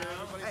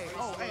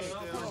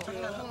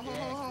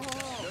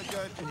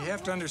 And you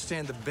have to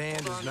understand the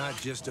band is not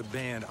just a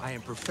band. I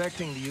am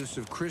perfecting the use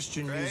of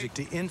Christian music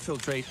to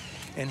infiltrate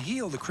and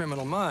heal the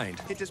criminal mind.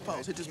 Hit this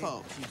pause. He's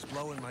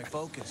blowing my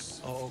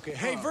focus. Oh, okay.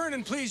 Hey,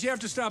 Vernon, please, you have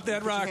to stop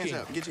that Put your rocking.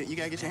 hands up. You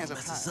gotta get your hands up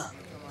high.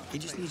 He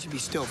just needs to be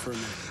still for a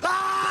minute.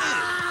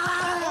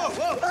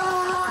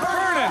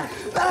 Vernon!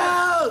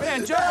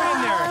 Man, jump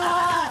in there!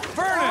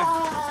 Vernon!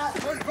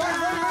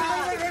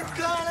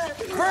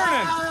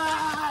 Vernon!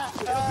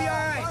 It'll be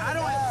all right. I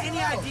don't have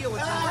any idea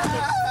what's going on.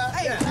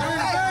 Hey,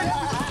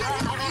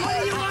 what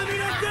do you want me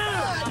to do?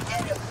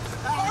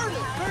 Burn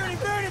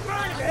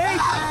it! Hey!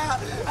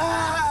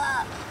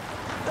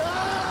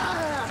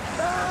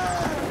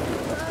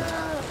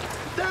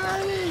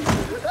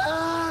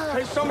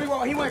 Hey, something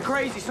wrong. He went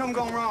crazy. Something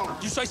going wrong.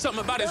 You say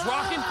something about his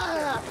rocking?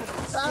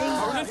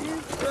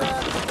 Vernon?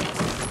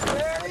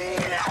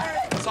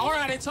 It's all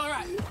right. It's all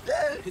right.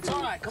 It's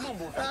all right. Come on,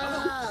 boy. Come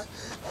on.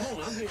 Come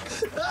on, I'm here.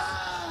 Come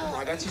on,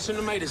 I got you some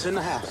tomatoes in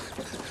the house.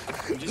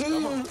 You just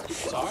come on.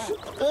 It's all right.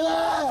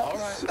 All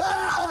right.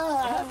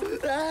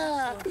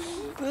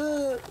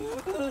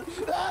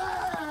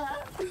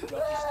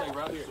 Just stay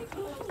right here.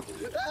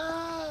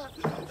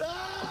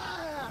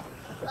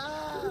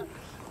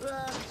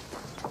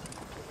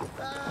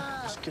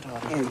 Let's get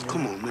out of here.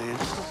 Come on, man.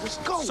 Let's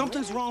go.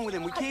 Something's wrong with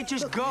him. We can't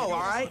just go, all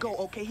right? Go,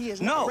 okay? He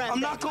is No, not I'm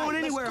not going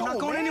anywhere. I'm not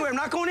going anywhere. I'm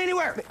not going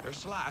anywhere. They're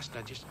sliced.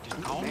 Now just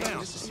calm Man, down.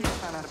 just to see you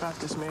find out about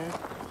this, man.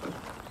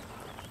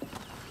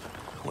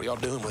 What are y'all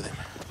doing with him?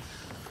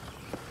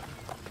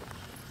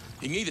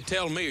 You can either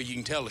tell me or you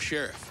can tell the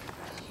sheriff.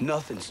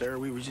 Nothing, sir.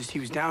 He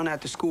was down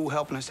at the school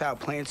helping us out,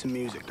 playing some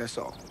music, that's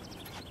all.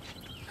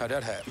 How'd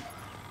that happen?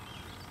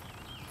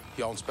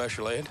 Y'all in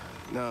special ed?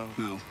 No.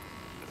 No.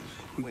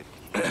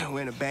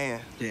 We're in a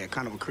band. Yeah,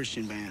 kind of a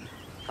Christian band.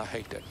 I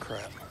hate that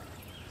crap.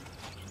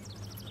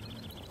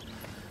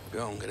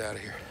 Go on, get out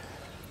of here.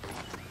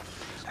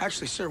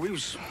 Actually, sir, we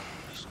was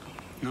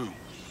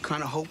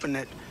kind of hoping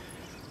that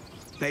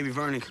maybe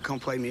Vernon could come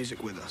play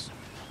music with us.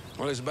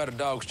 Well, there's about a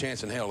dog's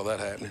chance in hell of that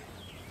happening.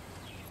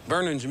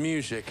 Vernon's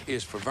music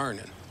is for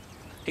Vernon.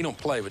 He don't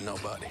play with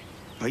nobody.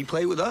 Well, he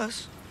played with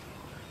us.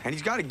 And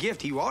he's got a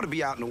gift. He ought to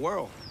be out in the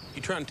world.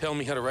 You trying to tell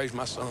me how to raise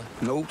my son?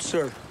 No,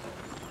 sir.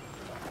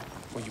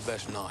 Well, you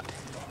best not.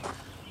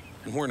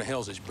 And where in the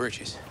hell's his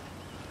britches?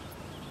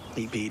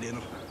 He peed in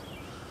them.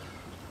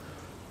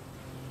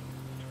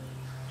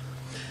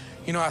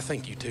 You know, I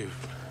think you two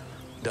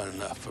done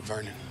enough for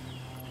Vernon.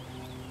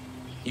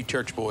 You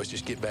church boys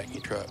just get back in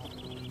your truck.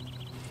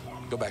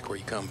 Go back where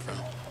you come from.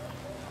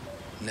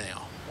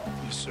 Now.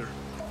 Yes, sir.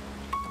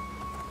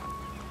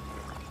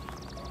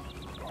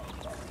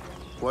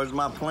 Where's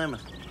my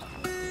Plymouth?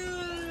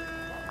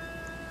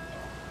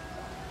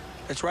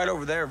 It's right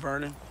over there,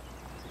 Vernon.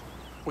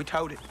 We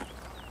towed it.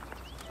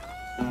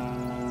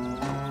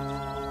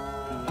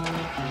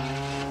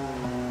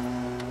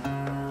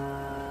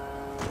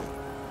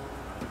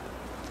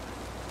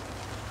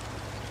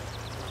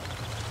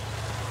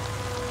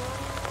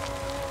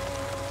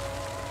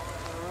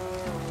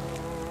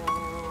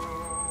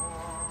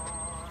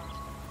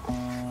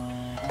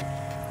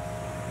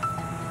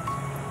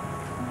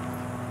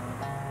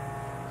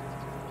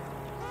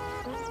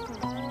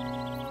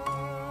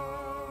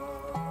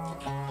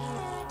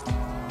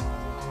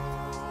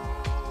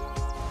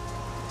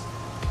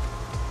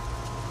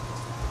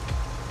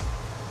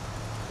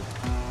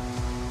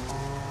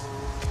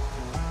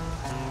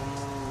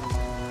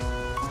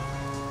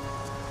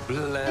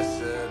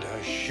 Blessed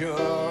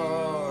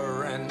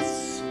assurance,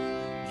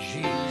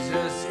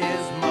 Jesus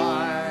is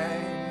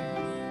mine.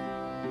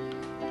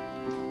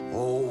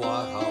 Oh,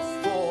 what a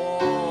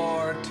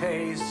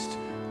foretaste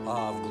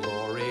of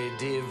glory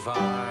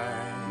divine.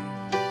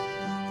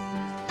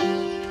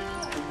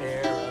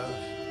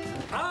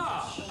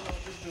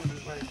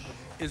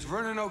 Is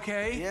Vernon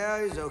okay?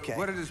 Yeah, he's okay.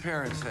 What did his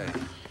parents say?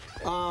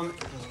 Huh?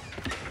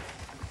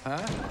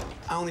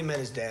 I only met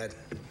his dad.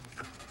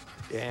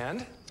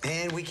 And?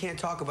 And we can't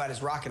talk about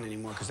his rocking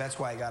anymore, because that's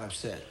why he got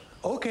upset.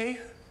 Okay,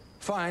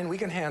 fine, we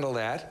can handle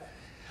that.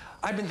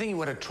 I've been thinking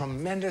what a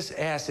tremendous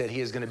asset he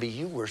is going to be.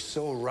 You were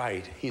so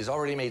right. He's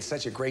already made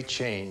such a great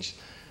change.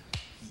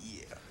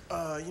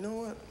 Yeah. You know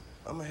what?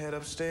 I'm gonna head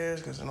upstairs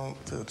because I don't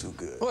feel too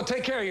good. Well,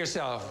 take care of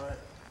yourself. All right.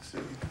 See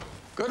you.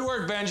 Good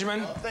work,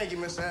 Benjamin. Thank you,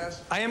 Mr.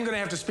 S. I am going to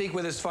have to speak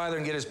with his father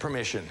and get his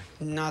permission.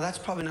 No, that's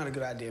probably not a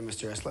good idea,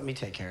 Mr. S. Let me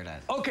take care of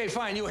that. Okay,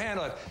 fine, you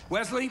handle it.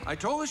 Wesley, I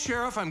told the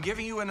sheriff I'm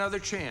giving you another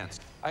chance.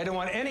 I don't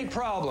want any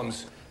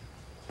problems.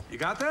 You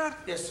got that?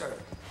 Yes, sir.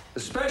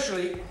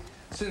 Especially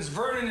since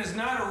Vernon is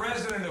not a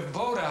resident of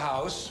Boda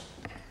House,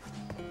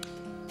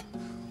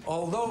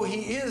 although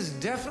he is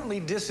definitely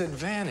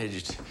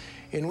disadvantaged,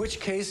 in which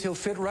case he'll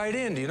fit right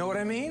in. Do you know what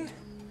I mean?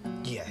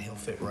 Yeah, he'll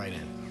fit right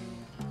in.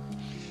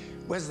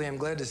 Wesley, I'm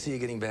glad to see you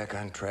getting back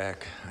on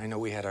track. I know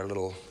we had our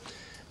little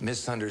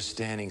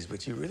misunderstandings,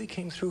 but you really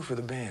came through for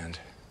the band.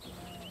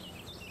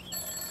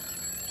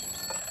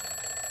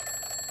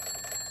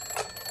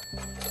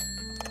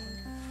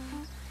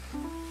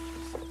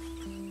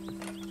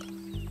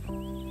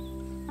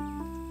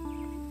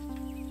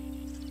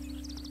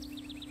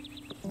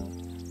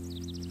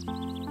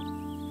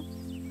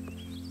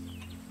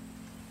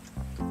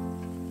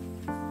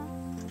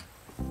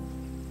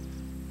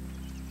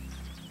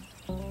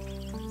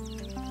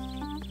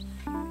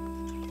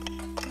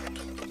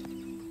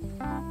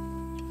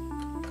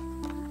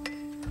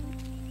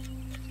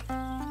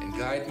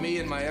 Guide me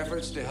in my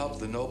efforts to help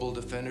the noble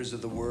defenders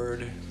of the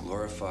word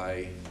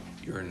glorify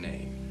your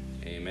name.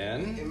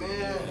 Amen.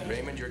 Amen.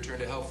 Raymond, your turn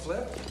to help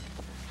Flip.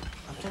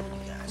 I'm telling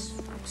you guys,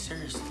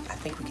 seriously, I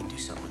think we can do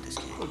something with this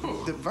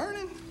kid. The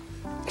Vernon?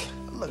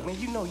 Look, man,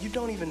 you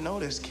don't even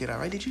know this kid, all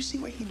right? Did you see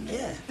where he lives?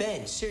 Yeah,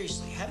 Ben,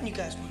 seriously, haven't you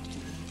guys wanted to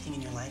do anything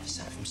in your life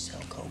aside from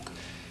sell coke?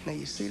 Now,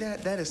 you see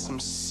that? That is some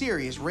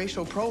serious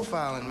racial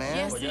profiling, man.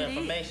 Yes, for your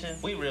information,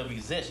 we real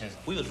musicians.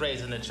 We was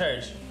raised in the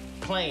church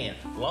playing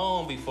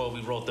long before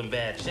we wrote them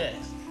bad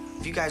checks.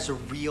 If you guys are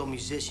real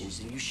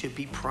musicians, then you should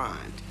be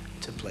primed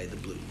to play the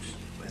blues.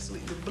 Wesley,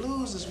 the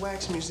blues is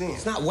Wax Museum.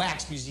 It's not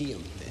Wax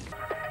Museum, then.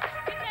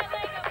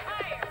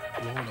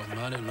 Lord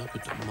almighty, look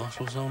at the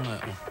muscles on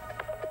that one.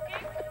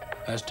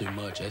 That's too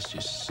much. That's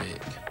just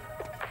sick.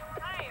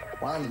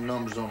 Why are the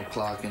numbers on the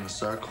clock in a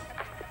circle?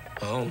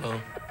 I don't know.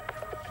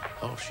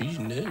 Oh, she's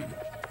new.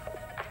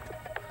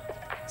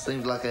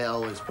 Seems like they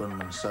always put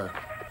them in a circle.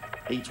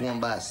 Each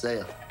one by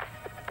itself.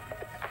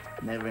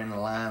 Never in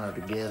a line or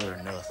together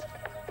or nothing.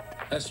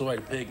 That's the way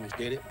the pygmies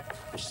did it.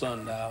 The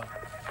sundial.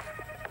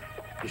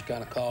 Just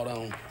kind of caught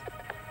on.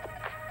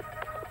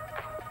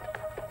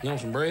 You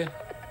want some bread?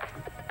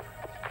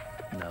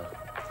 No.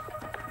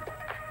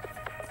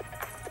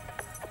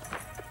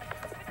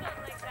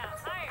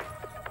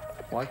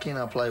 Why can't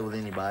I play with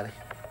anybody?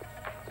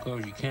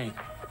 Because you can't.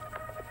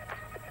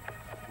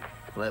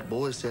 Well, that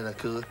boy said I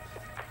could.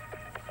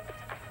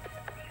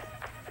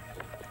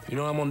 You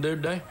know what I'm gonna do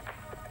today?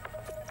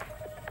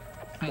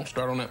 I'm gonna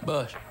start on that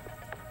bus.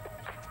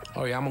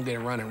 Oh yeah, I'm gonna get it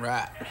running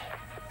right.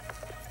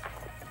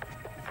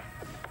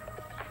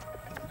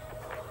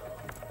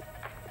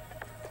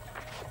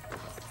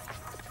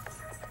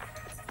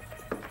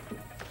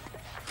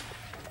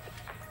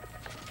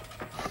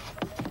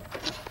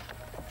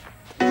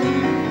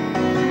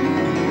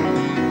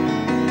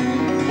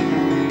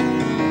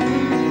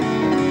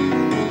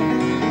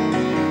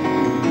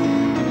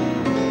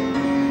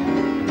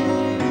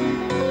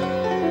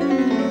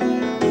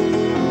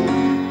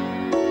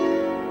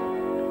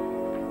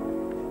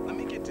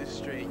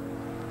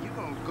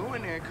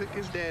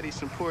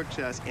 Some pork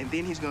chops, and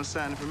then he's gonna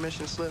sign the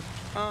permission slip?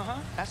 Uh-huh.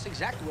 That's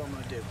exactly what I'm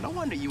gonna do. No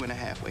wonder you in a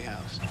halfway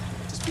house.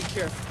 Just be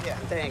careful. Yeah,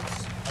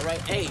 thanks. All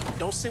right, hey,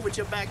 don't sit with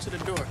your back to the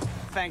door.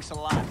 Thanks a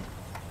lot.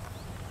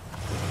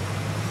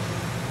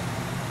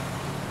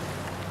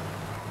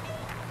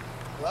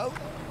 Hello?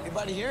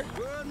 Anybody here?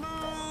 Good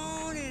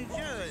morning,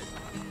 Judge.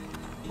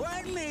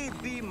 What may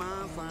be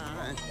my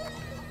fine?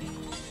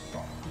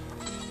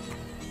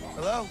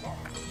 Hello?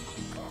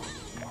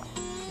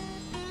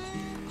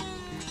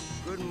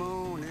 Good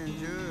morning,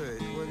 Judge.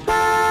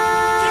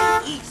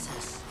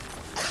 Jesus!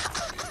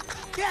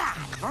 Yeah,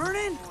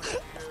 Vernon!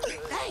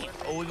 Damn!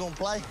 What we gonna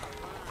play?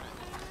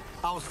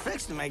 I was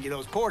fixing to make you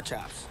those pork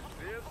chops.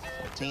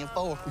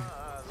 10-4.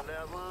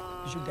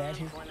 Is your dad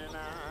here?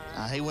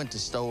 He went to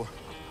the store.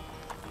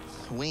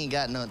 We ain't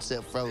got nothing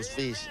except froze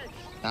fish.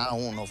 I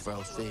don't want no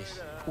froze fish.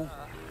 Cool.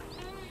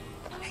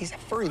 Hey, is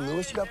that Furry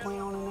Lewis you got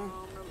playing on in there?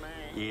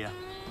 Yeah.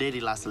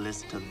 Daddy likes to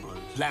listen to the blues.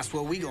 That's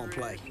what we gonna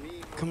play.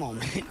 Come on,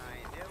 man.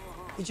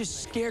 You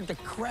just scared the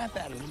crap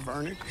out of me,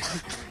 Vernon.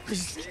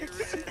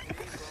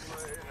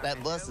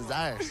 That bus is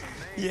ours.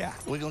 Yeah.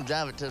 We're gonna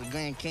drive it to the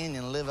Grand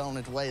Canyon and live on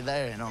its way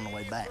there and on the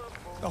way back.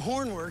 The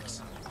horn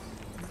works.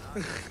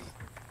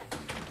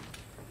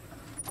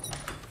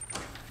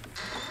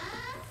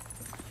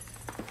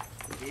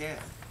 Yeah.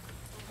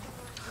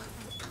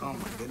 Oh,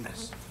 my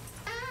goodness.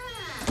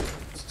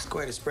 It's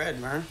quite a spread,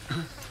 Vern.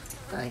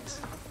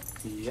 Thanks.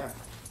 Yeah.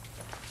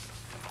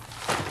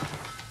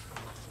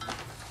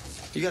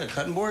 You got a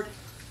cutting board?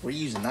 We're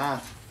using a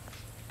knife.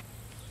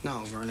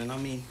 No, Vernon, I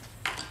mean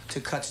to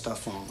cut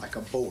stuff on, like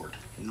a board.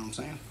 You know what I'm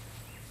saying?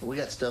 We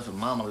got stuff that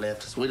Mama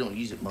left us. We don't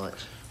use it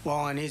much. Well,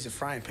 all I need is a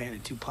frying pan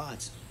and 2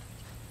 pots.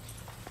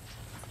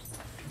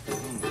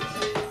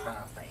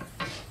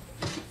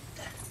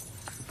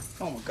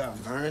 Oh, my God,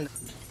 Vernon.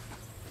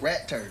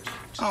 Rat turds.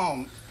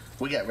 Oh.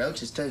 We got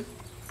roaches, too.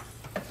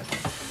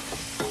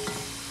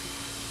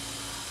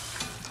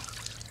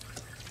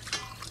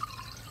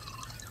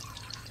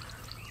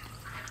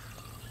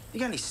 You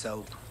got any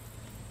soap?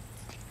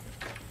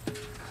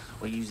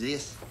 We use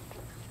this.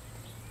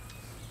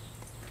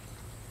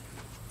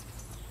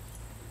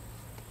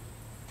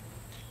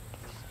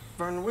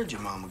 Vernon, where'd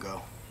your mama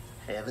go?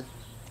 Heaven.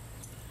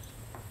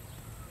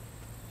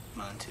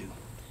 Mine, too.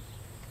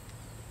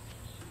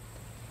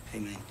 Hey,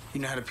 man, you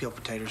know how to peel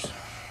potatoes?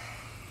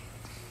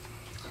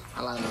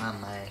 I like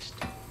mine mashed.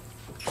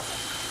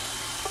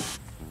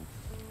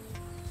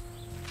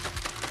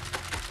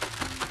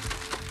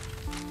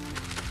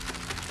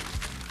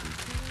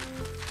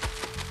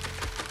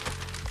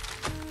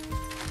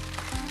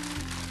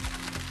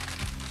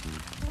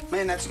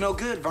 Man, that's no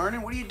good,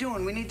 Vernon. What are you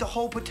doing? We need the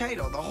whole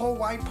potato, the whole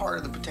white part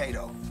of the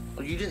potato.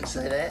 Well, you didn't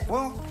say that.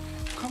 Well,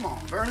 come on,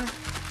 Vernon.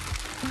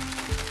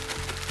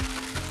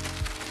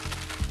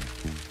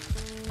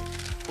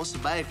 What's the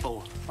bag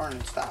for?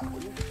 Vernon, stop,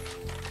 will you?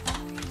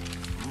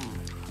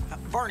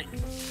 Vernon,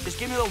 just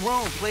give me a little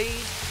room,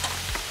 please.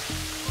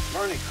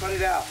 Vernon, cut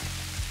it out.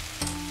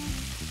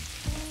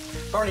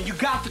 Vernon, you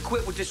got to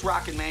quit with this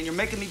rocking, man. You're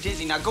making me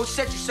dizzy. Now go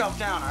sit yourself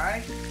down, all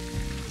right?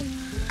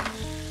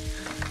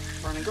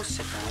 Vernon, go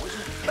sit down, would you?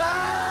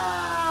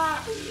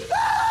 Ah!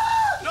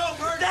 Ah! No,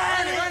 Vernon!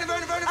 Daddy! Vernon! No!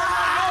 Vernon!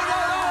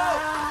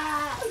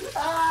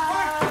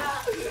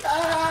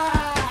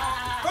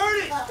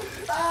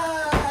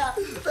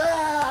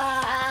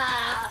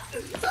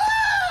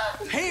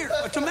 Here,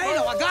 a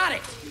tomato, I got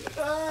it!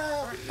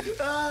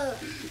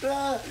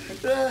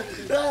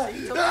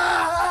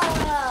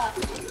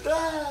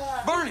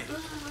 Burn it!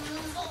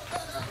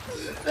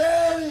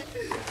 Daddy!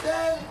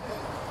 Daddy!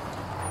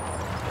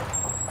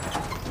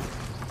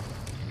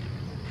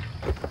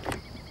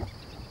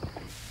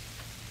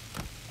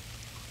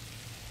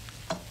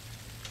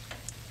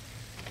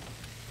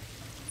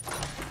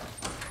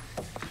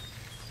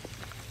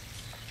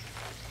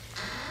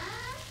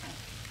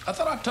 I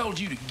thought I told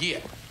you to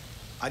get.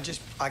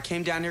 I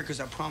came down here because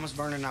I promised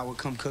Vernon I would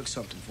come cook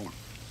something for him.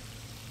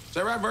 Is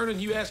that right, Vernon?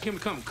 You asked him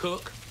to come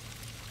cook?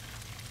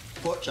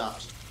 Pork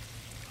chops.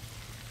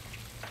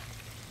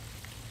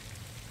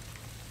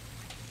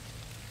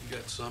 You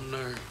got some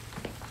nerve.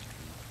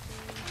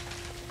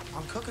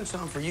 I'm cooking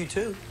something for you,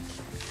 too.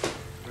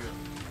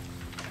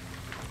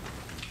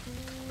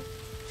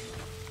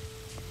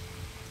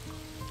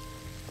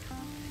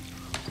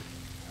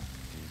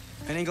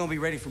 It ain't gonna be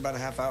ready for about a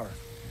half hour.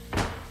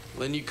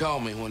 Then you call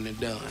me when they're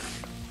done.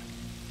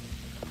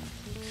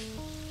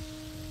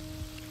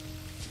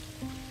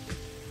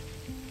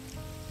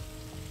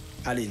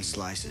 I didn't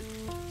slice it.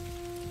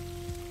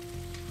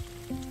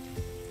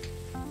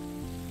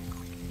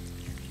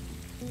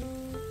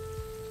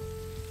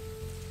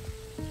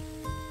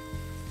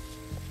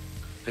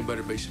 They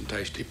better be some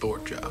tasty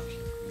pork chops.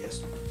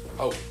 Yes.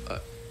 Oh,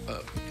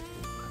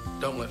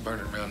 don't let burn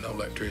it around no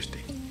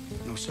electricity.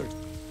 No, sir.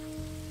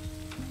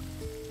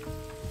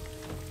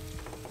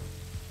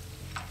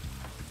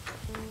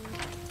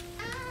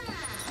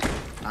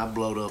 I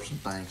blowed up some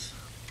things.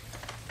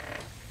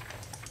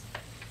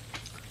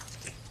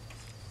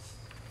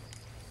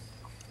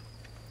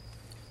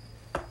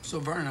 So,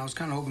 Vernon, I was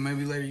kind of hoping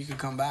maybe later you could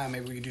come by and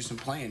maybe we could do some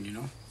playing, you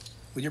know?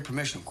 With your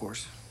permission, of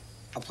course.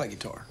 I'll play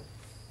guitar.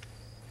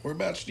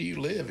 Whereabouts do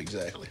you live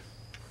exactly?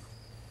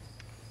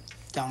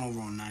 Down over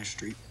on 9th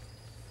Street.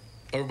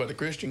 Over by the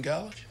Christian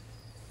college?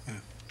 Yeah.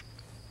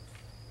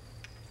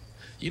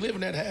 You live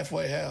in that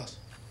halfway house?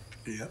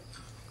 Yep.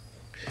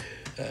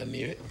 I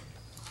knew it.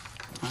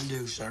 I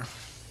do, sir.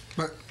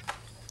 But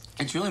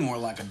it's really more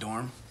like a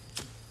dorm.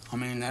 I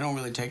mean, they don't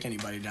really take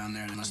anybody down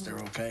there unless they're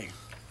okay.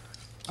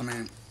 I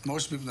mean,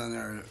 most people down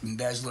there are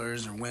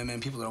embezzlers or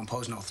women, people that don't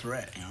pose no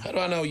threat, you know? How do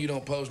I know you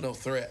don't pose no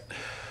threat?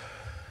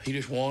 You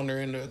just wander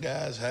into a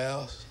guy's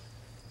house?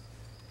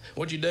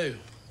 What'd you do?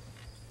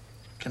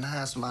 Can I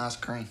have some ice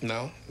cream?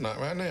 No, not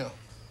right now.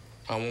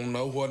 I want to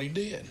know what he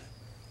did.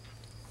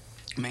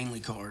 Mainly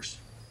cars.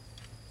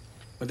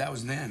 But that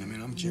was then. I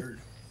mean, I'm cured.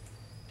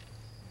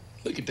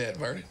 Look at that,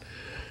 Vernon.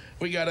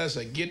 We got us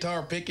a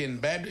guitar-picking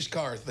Baptist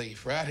car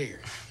thief right here.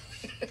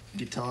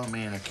 Guitar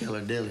man or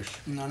killer dillers.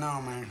 No,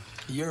 man.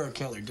 You're a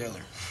killer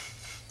diller.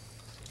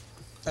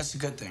 That's a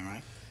good thing,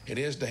 right? It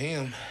is to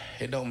him.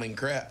 It don't mean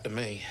crap to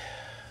me.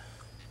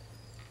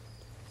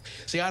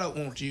 See, I don't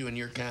want you and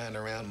your kind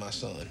around my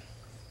son.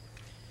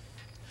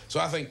 So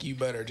I think you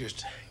better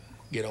just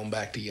get on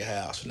back to your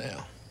house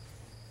now.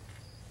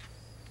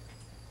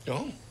 Go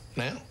on,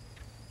 now.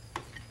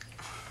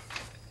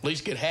 At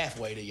least get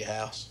halfway to your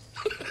house.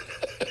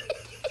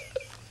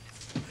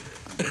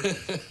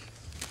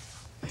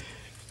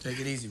 Take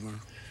it easy, man.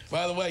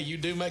 By the way, you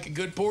do make a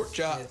good pork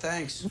chop. Yeah,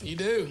 thanks. You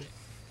do.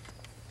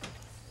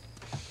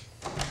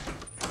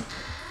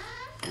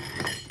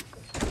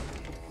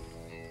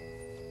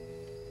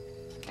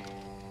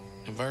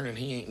 And Vernon,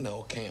 he ain't no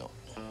account.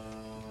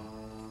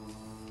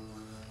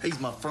 He's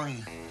my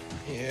friend.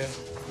 Yeah,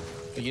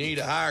 but you need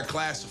a higher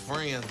class of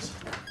friends.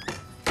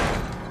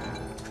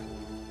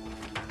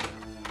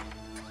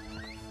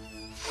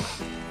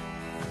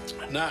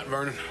 Night,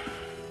 Vernon.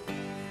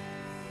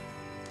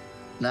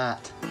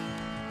 Night.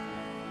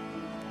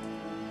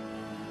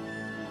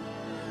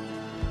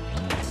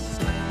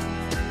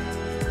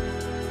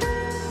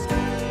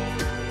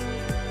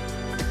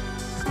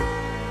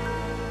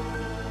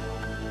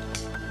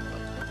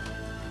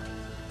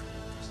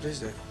 What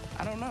is it?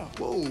 I don't know.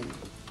 Whoa.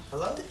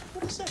 Hello?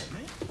 What is that,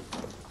 man?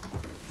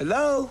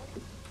 Hello?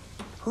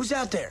 Who's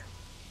out there?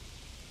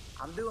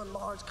 I'm doing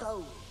Mars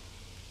code.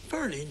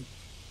 Vernon.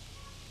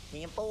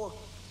 10-4.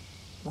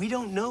 We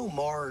don't know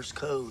Mars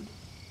code.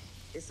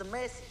 It's a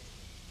message.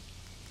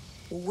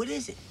 Well, what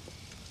is it?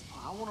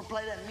 I want to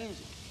play that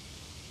music.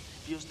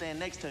 If you'll stand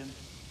next to me.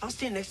 I'll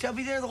stand next to you. I'll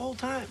be there the whole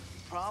time.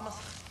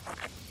 Promise?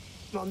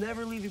 I'll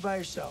never leave you by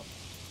yourself.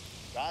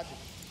 Roger.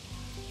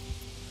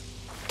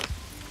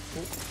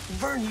 Well,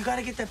 Vern, you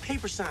gotta get that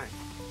paper signed.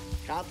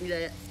 Copy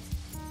that.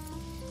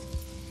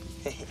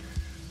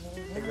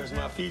 There goes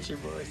my future,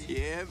 boys.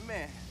 Yeah,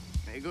 man.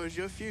 There goes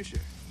your future.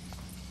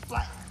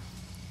 Fly.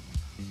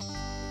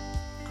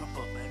 Come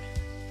up, baby.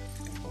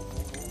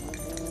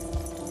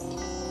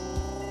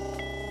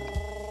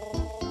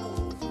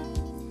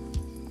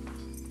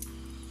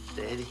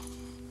 Daddy.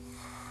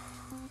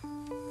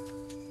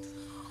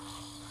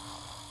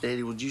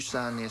 Daddy, would you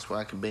sign this where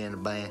I can be in the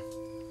band?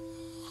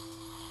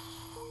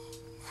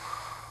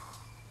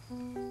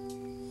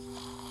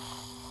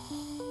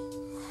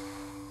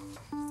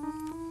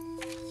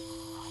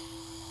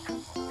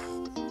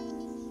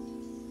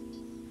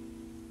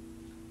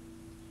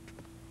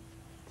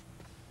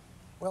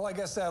 Well, I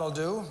guess that'll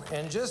do.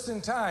 And just in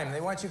time,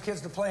 they want you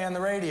kids to play on the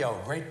radio.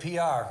 Great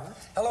PR.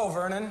 Hello,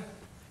 Vernon.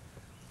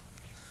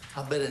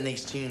 I bet it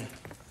needs tuning.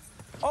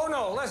 Oh,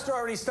 no, Lester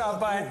already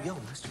stopped by. Yo,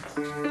 Lester.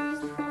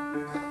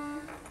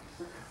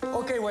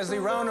 Okay, Wesley,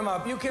 round them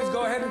up. You kids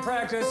go ahead and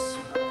practice.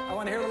 I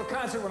want to hear a little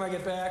concert when I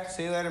get back.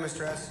 See you later,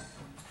 Mr. S.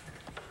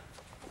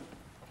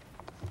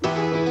 You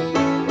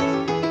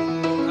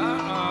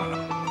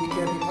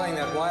can't be playing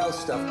that wild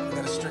stuff. You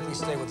gotta strictly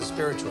stay with the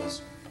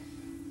spirituals.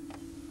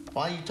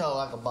 Why you talk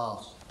like a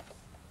boss?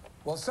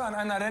 Well, son,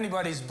 I'm not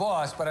anybody's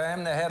boss, but I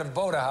am the head of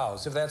Boda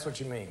House, if that's what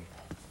you mean.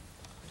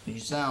 You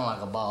sound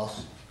like a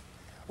boss.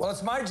 Well,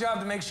 it's my job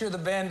to make sure the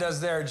band does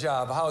their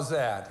job. How's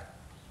that?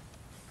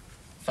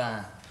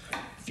 Fine.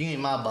 If you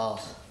ain't my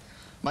boss,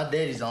 my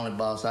daddy's the only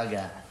boss I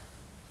got.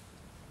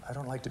 I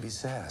don't like to be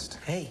sassed.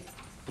 Hey,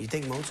 you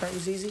think Mozart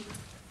was easy?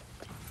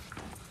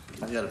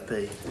 I gotta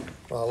pee.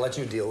 Well, I'll let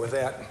you deal with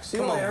that. See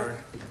you Come on, later. Vern.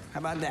 How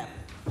about that?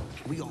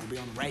 We gonna be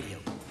on the radio.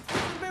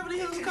 Beverly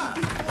Hills Cop.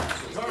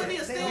 We'll be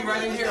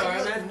right in here, all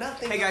right, man?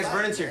 Hey, guys,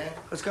 Vernon's here.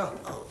 Let's go.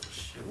 Oh,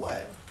 shit,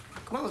 what?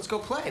 Come on, let's go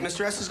play.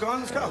 Mr. S is gone.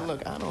 Let's go.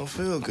 Look, I don't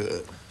feel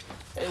good.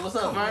 Hey, what's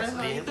up, Vernon?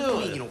 How you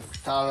doing? You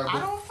don't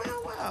I don't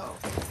feel well.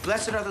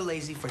 Blessed are the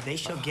lazy, for they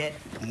shall get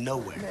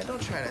nowhere. Man,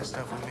 don't try that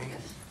stuff with me.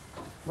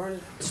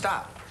 Vernon,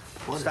 stop.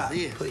 Stop,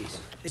 please.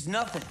 It's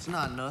nothing. It's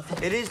not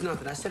nothing. It is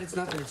nothing. I said it's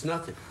nothing. It's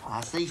nothing.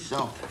 I see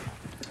something.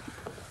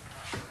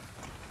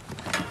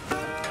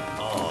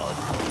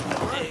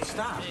 Hey,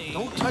 stop.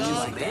 Don't touch it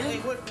like that. Hey,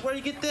 where'd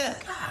you get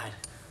that? God.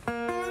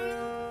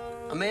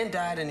 A man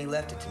died and he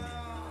left it to me.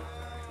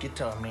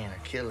 Guitar man or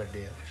killer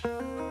dealers.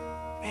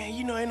 Man,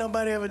 you know ain't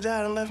nobody ever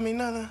died and left me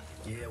nothing.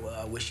 Yeah, well,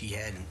 I wish he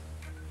hadn't.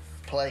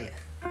 Play it.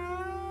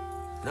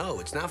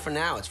 No, it's not for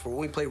now. It's for when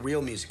we play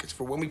real music. It's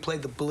for when we play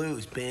the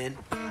blues, Ben.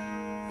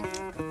 Vernon,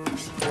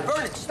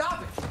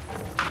 stop it!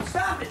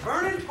 Stop it,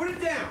 Vernon! Put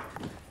it down!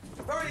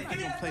 Vernon, give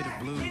me that play the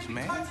blues,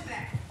 man. Touch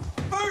that!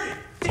 Vernon!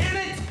 Damn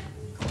it!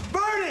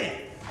 Vernon!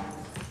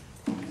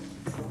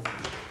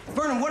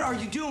 Vernon, what are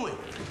you doing?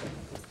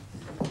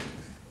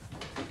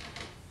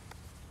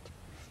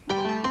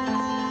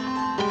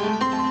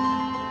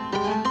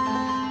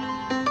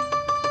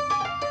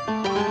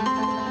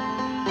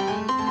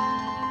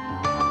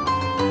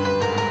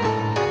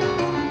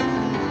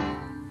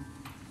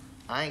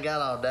 I ain't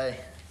got all day.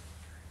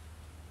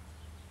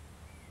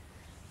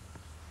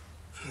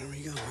 Here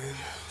we go, man.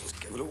 Let's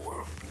give it a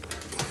whirl.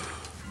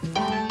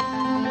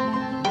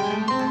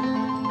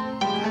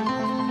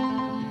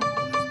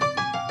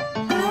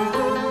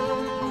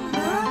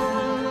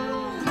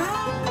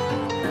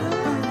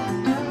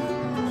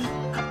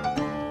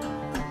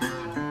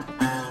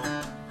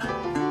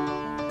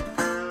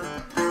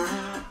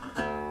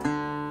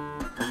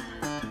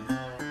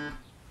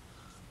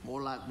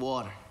 More like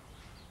water.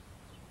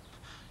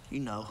 You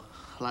know,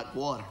 like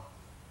water.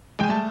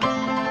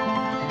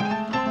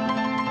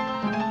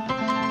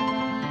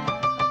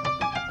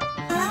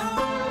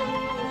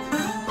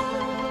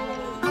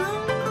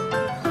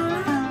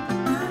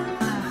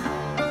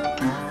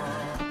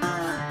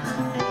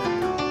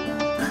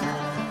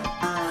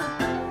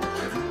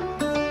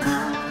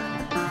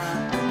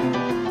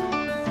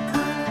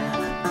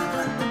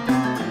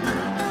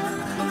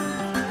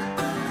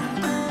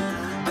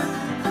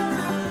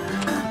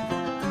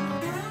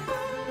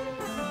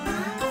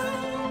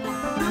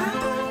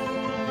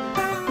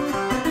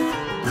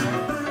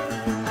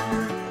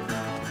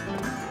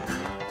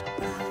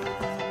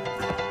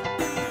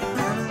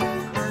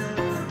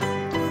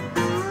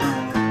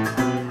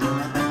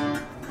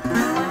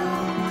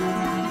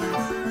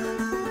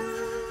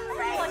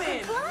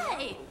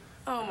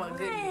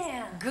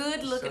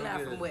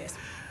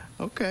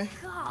 Okay.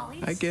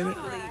 I get it.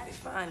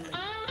 Finally.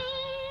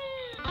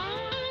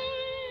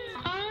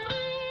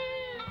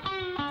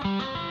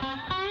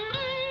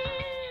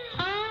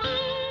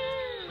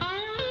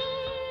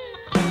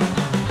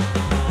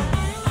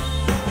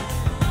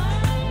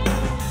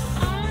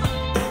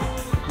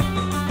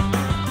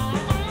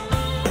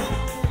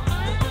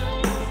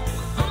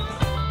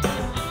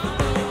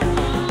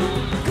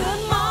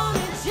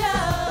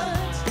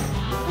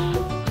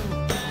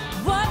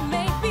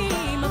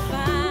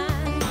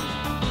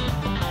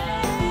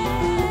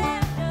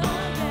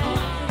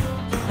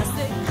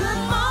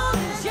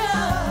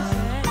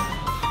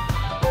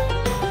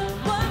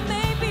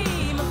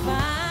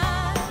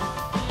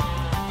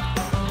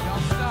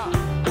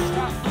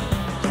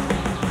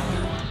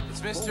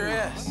 Mr.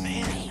 S.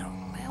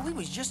 Man, we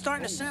was just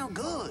starting to sound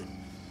good.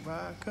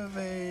 Rock of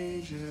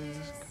ages.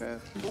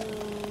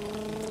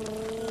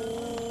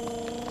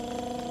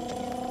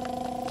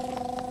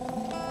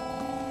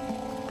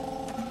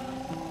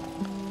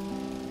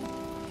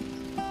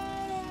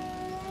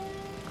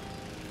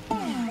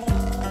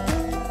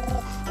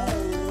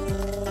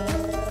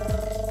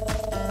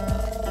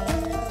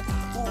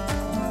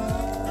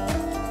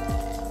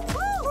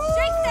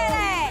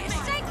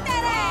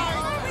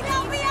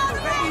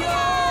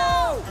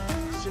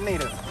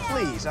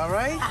 Please, all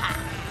right?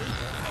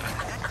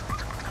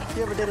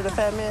 You ever dated a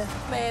fat man?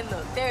 Man,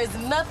 look, there is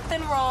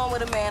nothing wrong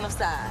with a man of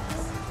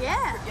size.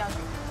 Yeah.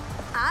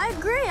 I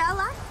agree. I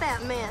like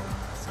fat men.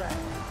 That's right.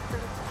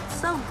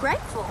 So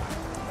grateful.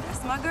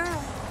 That's my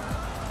girl.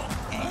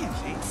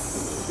 Angie.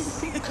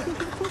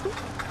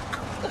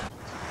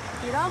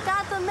 You don't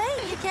got the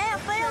meat, you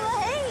can't feel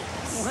the heat.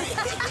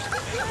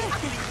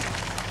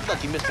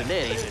 Lucky Mr.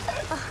 Ned ain't it?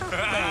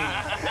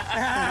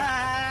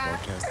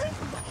 Broadcasting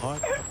from the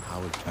heart of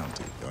Howard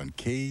County on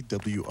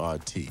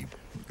KWRT.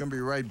 We're going to be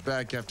right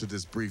back after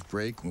this brief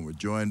break when we're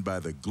joined by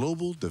the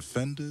Global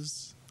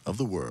Defenders of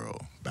the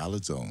World,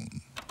 Ballard's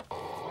Own.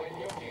 All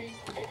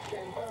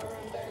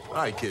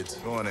right, kids,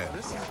 go on in.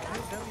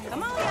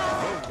 Come on,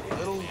 y'all.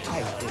 Little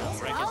tight.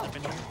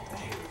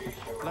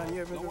 All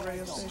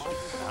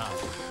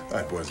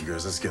right, boys and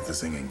girls, let's get this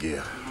thing in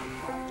gear.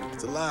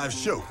 It's a live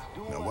show.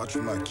 Now watch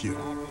for my cue.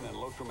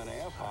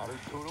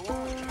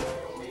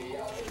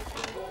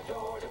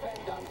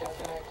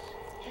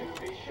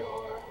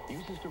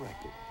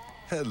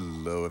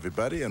 Hello,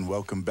 everybody, and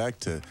welcome back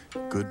to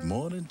Good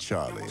Morning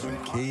Charlie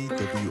on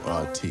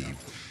KWRT.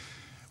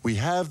 We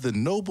have the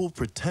Noble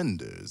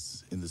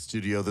Pretenders in the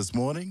studio this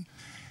morning,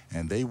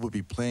 and they will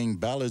be playing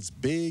Ballard's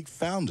big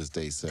Founders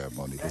Day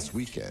ceremony this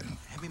weekend.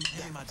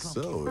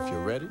 So, if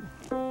you're ready,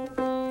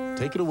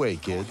 take it away,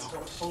 kids.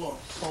 Hold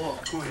on,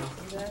 come here.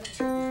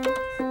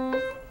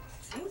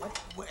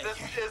 This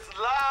is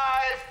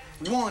live.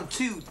 1,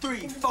 2,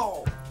 3,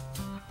 4.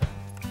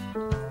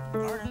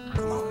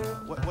 Come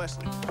on,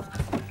 Wesley.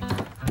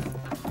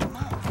 Come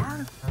on,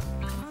 Vern.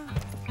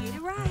 Get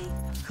it right.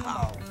 Come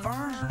on,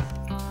 Vern.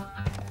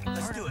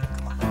 Let's do it.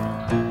 Come on.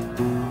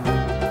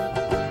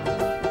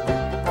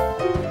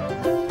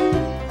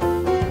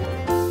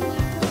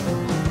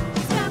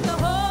 He's got the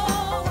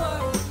whole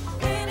world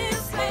in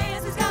his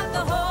hands. He's got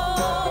the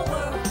whole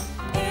world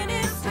in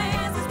his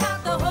hands. He's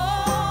got the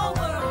whole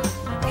world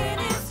in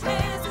his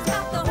hands. He's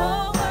got the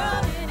whole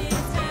world in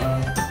his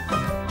hands.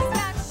 He's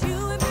got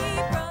you and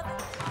me, brother.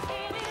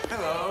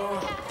 Hello.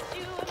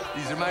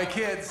 These are my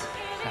kids.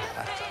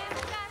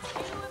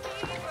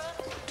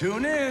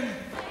 Tune in.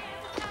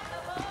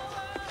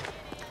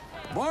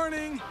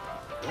 Morning.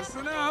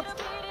 Listen up.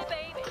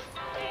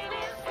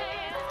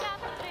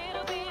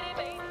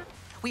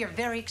 We are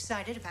very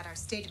excited about our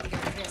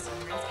state-of-the-art dressing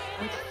rooms.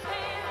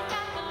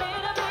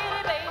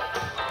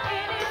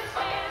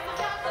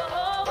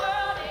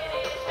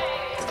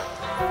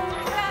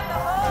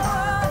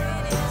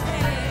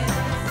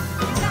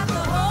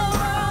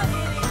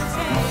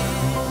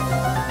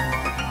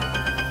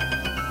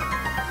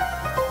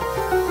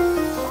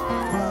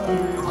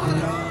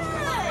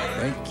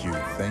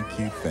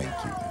 Thank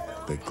you.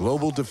 The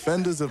Global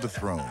Defenders of the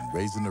Throne,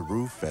 raising the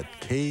roof at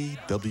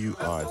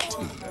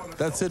KWRT.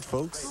 That's it,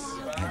 folks.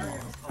 Hang on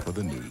for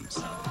the news.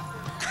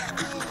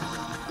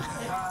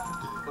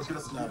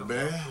 Not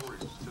bad.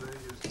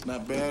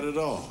 Not bad at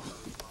all.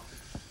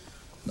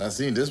 I've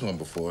seen this one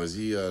before. Is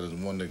he the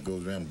one that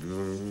goes around?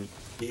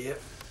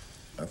 Yep.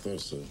 I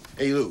thought so.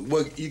 Hey, look,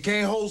 what, you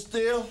can't hold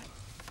still?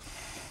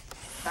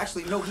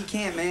 Actually, no, he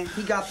can, man.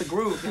 He got the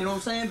groove. You know what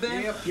I'm saying,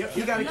 Ben? Yep.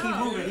 He got to keep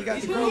moving. He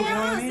got the groove. You know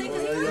what I mean? You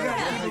got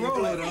to keep it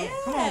rolling.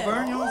 Come on,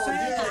 Vern. You know what I'm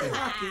saying?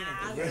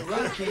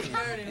 Rock in.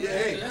 Yeah,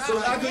 hey, so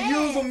I can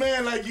use a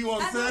man like you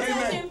on Saturday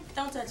night.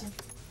 Don't touch him.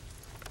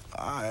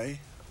 I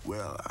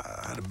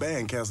had a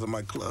band cancel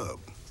my club.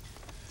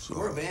 So,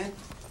 We're a band.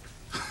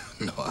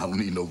 No, I don't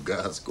need no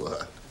God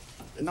squad.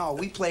 No,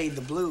 we played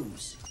the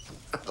blues.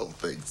 I don't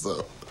think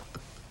so.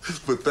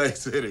 But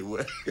thanks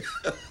anyway.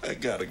 I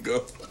gotta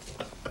go.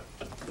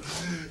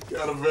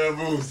 Gotta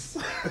vamoose.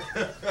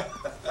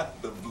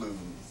 The blues.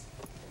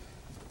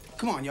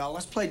 Come on, y'all.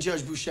 Let's play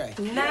Judge Boucher.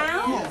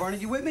 Now? Come on, Vernon.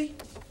 You with me?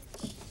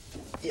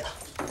 Yeah.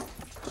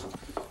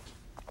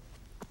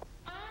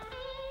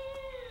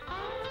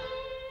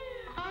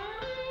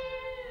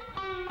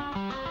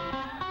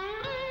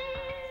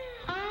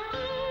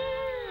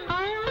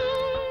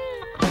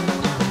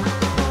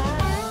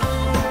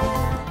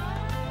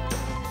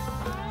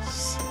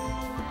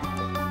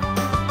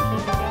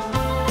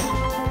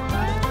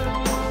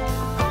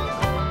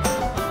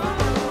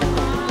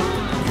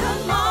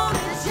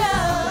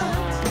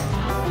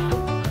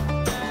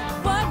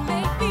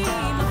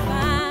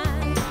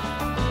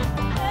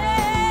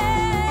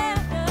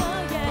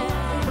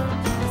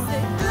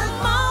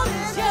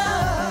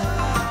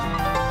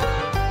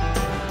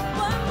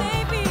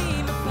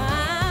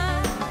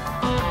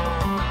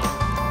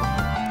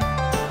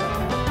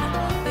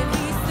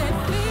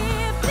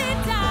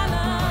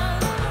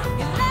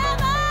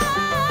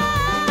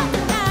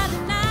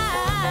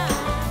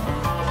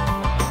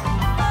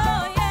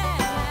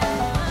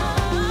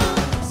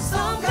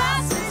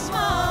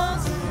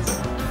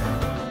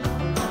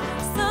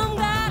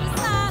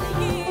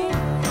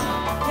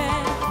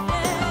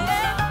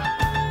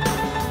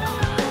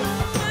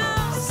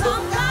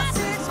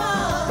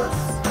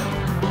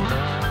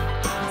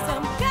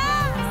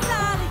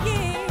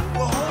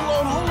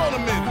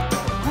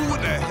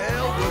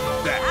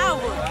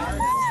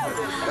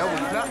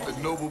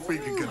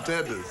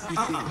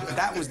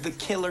 That was the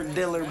Killer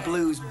Diller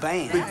Blues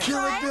Band. The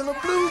Killer Diller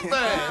Blues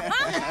Band.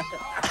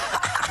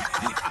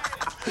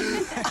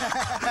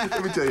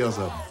 Let me tell y'all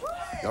something.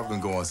 Y'all can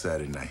go on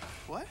Saturday night.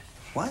 What?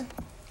 What?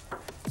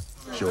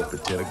 Show up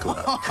at 10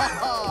 o'clock.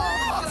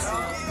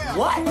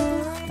 What?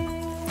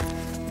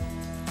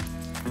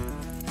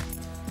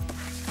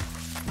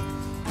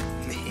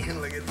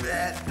 Man, look at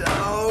that,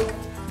 dog.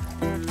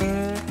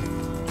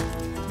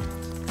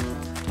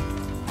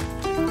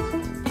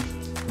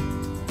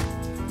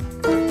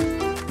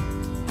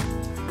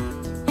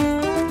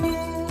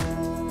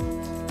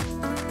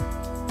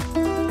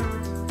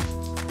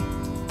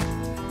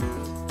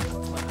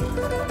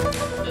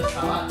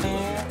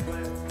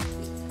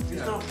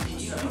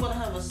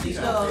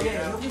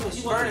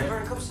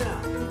 Vernon, come sit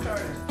down.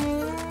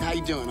 How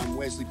you doing? I'm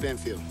Wesley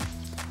Benfield.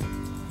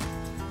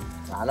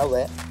 I know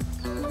that.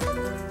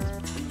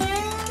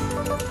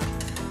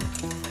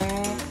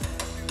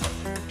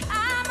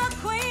 I'm a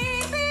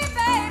queen bee,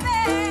 baby.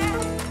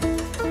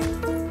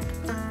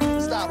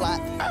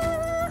 Stoplight.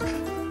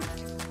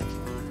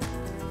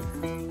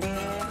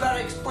 You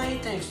gotta explain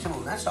things to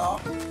him, that's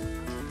all.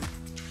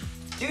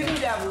 You need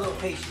to have a little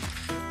patience.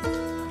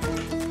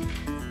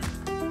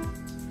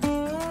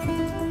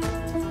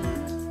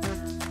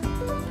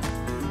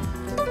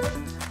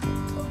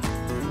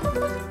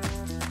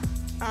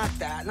 Not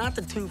that, not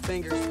the 2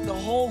 fingers, the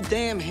whole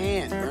damn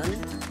hand,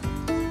 Vernon.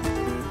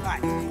 All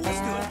right, let's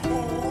do it.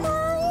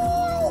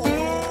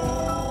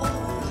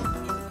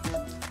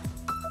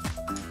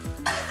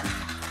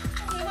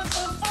 What's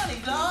so funny,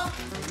 dog?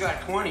 You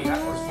got 20,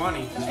 that was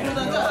funny.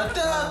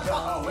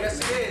 Oh, yes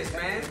it is,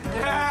 man.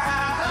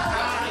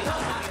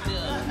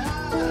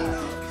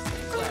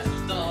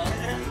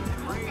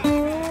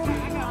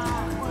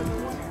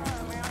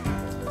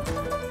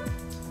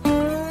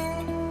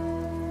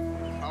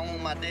 I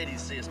want my daddy to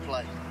see us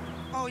play.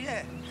 Oh,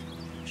 yeah.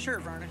 Sure,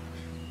 Vernon.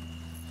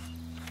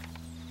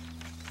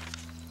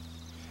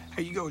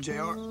 Here you go,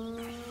 JR.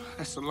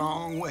 That's a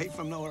long way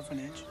from the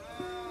orphanage.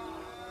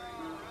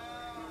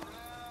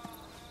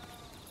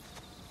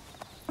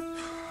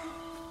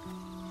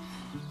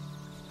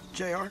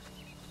 JR,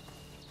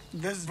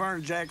 this is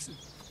Vernon Jackson.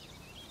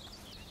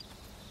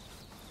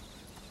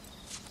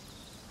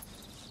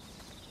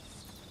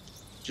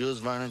 Jules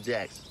Vernon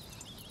Jackson.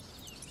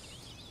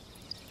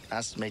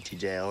 Nice to meet you,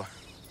 JR.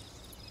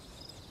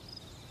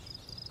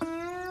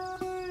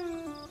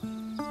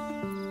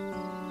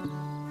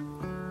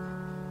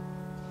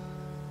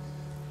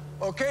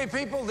 Okay,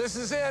 people, this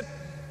is it.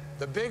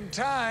 The big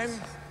time.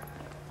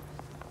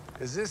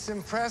 Is this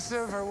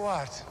impressive or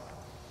what?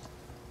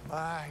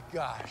 My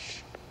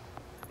gosh.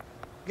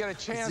 Get a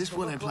chance. Is this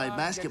when I play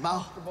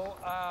basketball?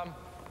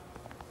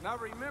 Now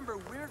remember,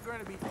 we're going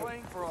to be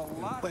playing for a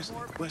lot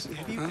more. Wesley,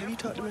 have you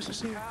talked to Mr.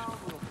 Sears?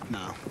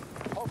 No.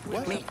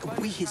 What? Man,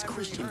 we his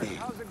Christian band.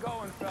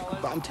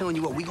 But I'm telling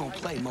you what, we gonna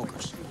play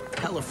Mokers.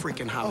 Hella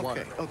freaking hot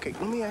water. Okay,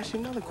 let me ask you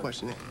another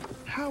question then.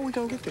 How are we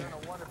gonna get there?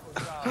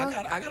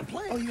 I got a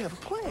plan. Oh, you have a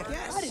plan?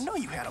 Yes. I didn't know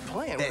you had a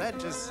plan. Well,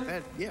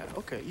 yeah,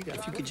 okay, you got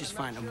If you could just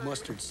find a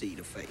mustard seed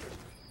of faith.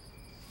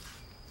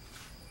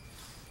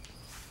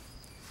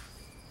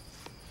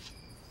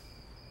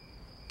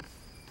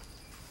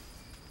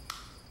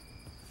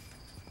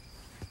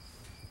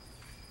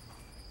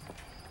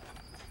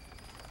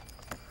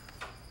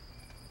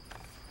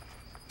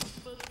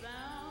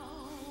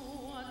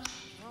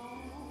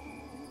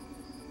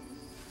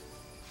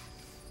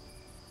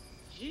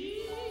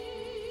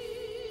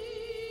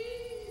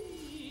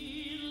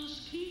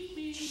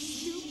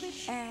 Stupid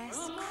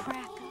ass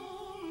cracker.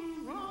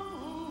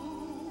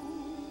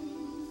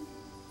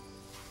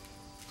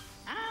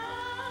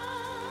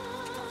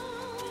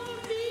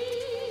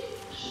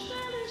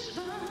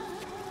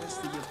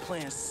 Wesley, your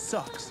plan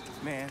sucks,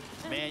 man.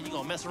 Man, you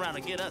gonna mess around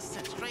and get us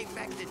sent straight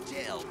back to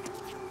jail.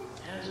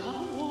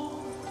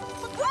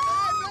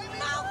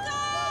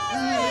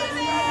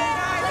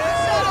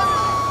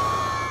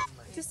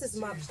 This is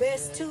my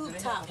best tube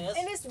top.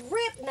 And it's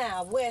ripped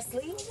now,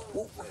 Wesley.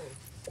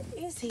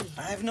 Is he?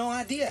 I have no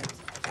idea.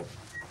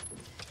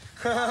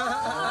 I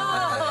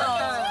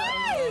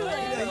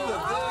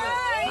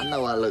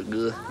know I look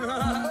good.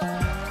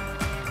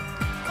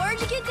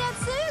 Where'd you get that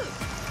suit?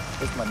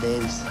 It's my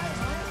daddy's.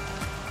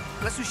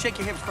 Let's just shake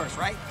your hips first,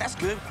 right? That's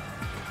good.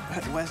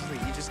 Wesley,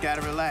 you just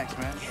gotta relax,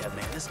 man. Yeah,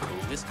 man, it's cool,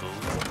 it's cool.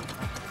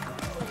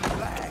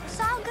 Relax. It's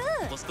all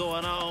good. What's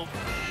going on?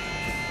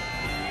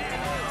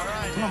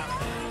 Come on.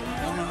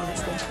 No,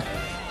 let's go.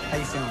 How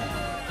you feeling?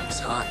 It's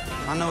hot.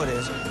 I know it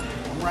is.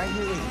 I'm right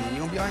here with you. You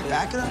gonna be all right?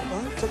 Back it up,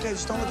 huh? It's okay.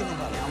 Just don't look at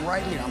nobody. I'm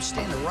right here. I'm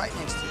standing right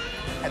next to you.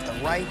 At the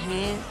right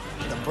hand,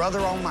 the brother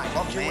Almighty.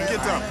 Okay,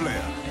 Get down,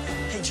 player.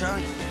 Hey,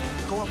 Charlie.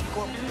 Go up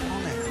on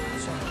there.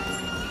 Sorry.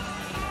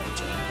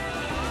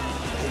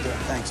 Hey, girl.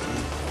 Thanks,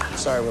 man.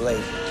 Sorry we're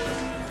late.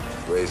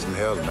 Raise some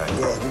hell tonight.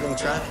 Yeah, you gonna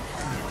try it?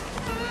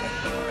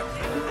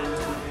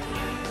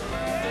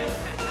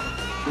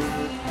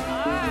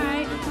 All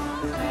right.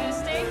 Gonna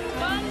stay for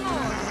one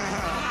more.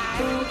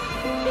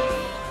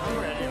 I'm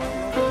ready.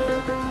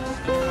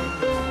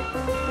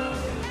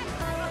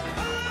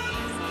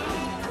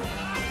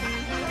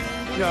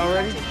 Y'all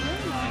ready?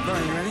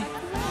 Burn, you ready?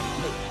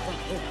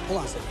 Hold on.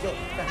 on, Sid. Go.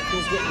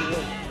 He's getting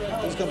real.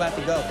 He's about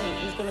to go.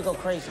 He's gonna go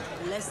crazy.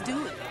 Let's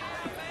do it.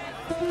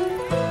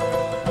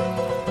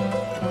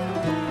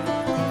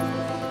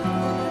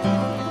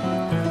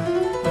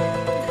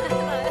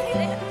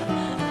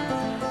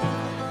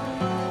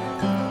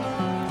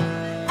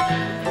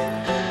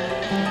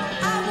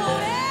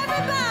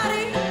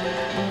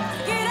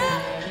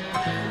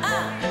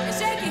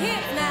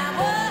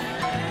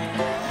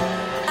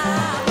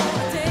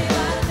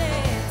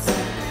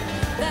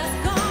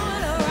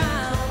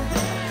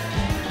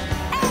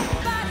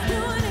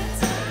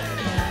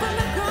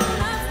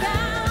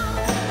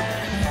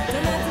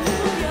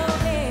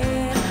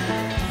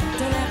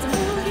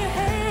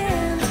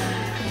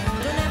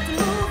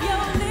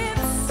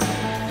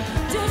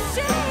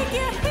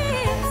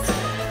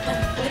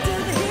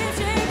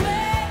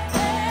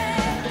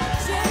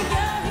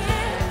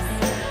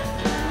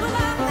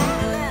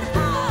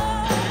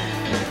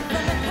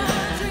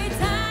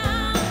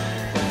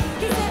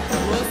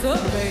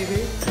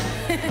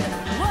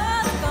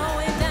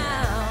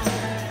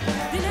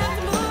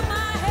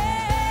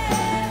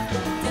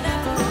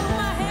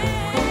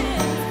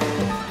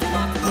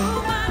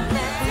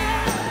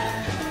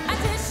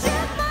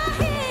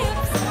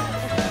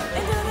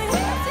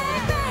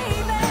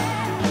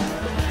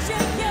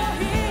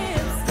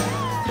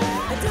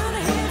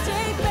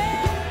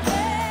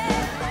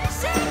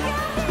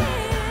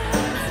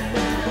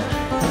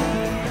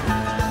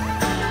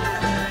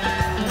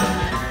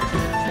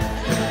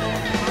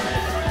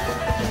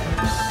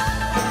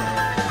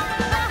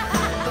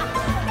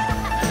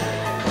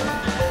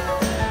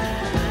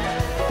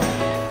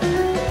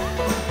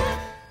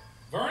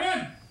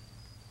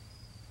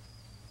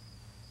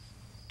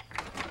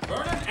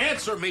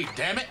 Answer me,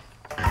 damn it!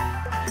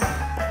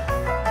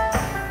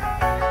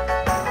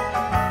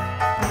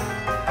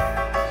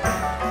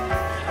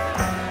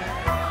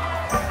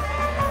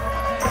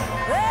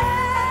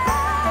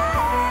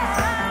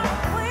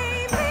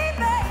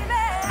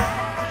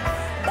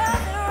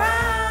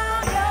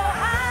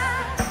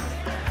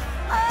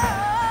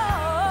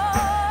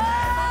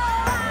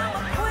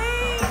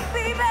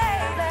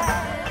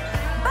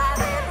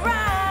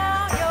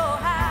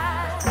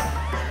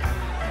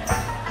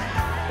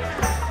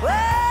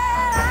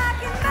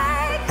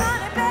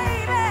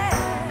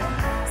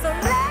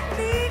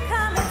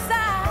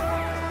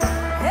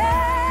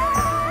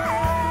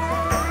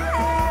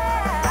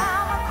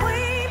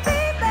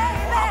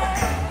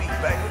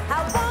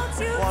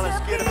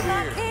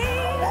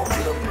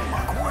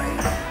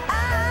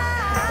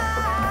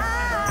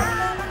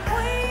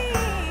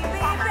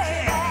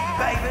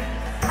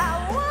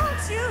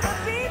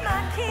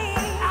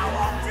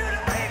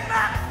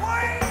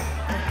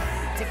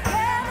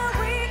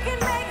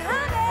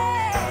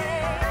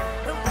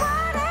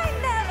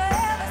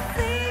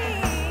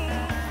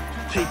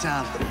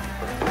 Time.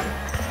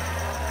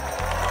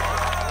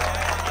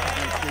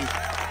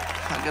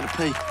 I gotta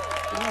pee.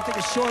 We're gonna take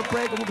a short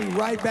break and we'll be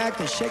right back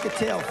to Shake a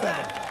Tail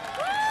Feather.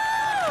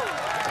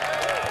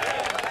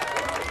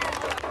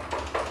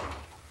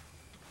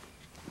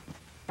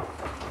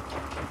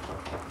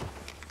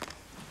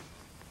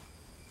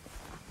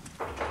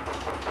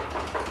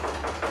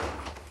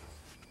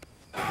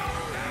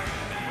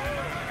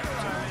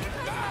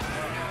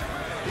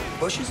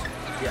 Bushes?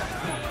 Yeah.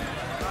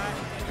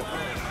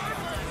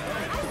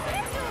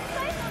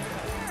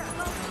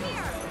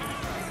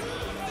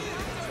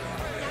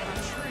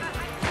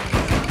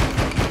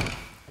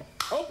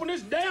 Open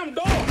this damn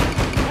door!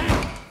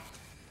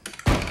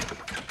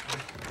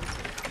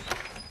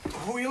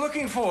 Who are you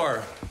looking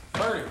for?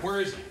 Bernie, where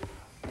is he?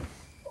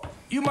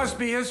 You must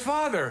be his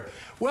father.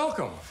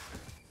 Welcome.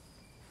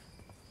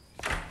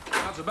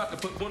 I was about to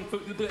put one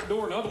foot through that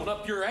door and the other one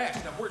up your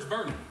ass. Now, where's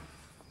Bernie?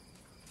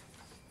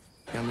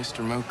 Yeah,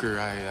 Mr. Moker,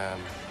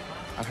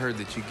 I've heard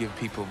that you give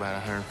people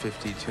about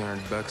 $150,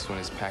 $200 when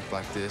it's packed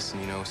like this.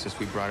 And, you know, since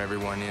we brought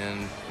everyone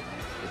in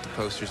with the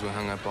posters we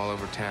hung up all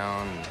over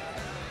town, and,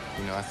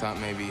 you know, I thought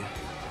maybe,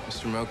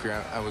 Mr.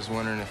 Moker, I was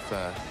wondering if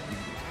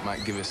you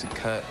might give us a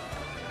cut.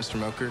 Mr.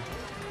 Moker,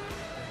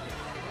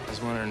 I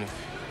was wondering if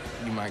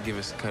you might give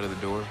us a cut of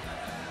the door.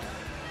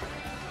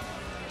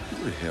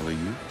 Who the hell are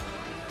you?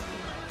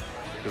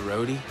 The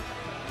roadie?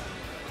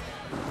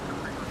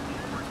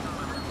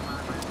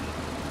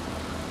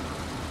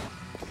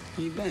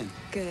 How you been?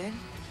 Good.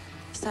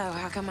 So,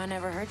 how come I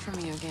never heard from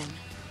you again?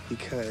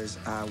 Because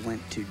I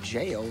went to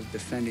jail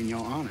defending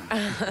your honor.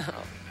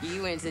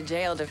 You went to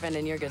jail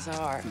defending your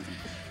guitar.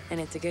 And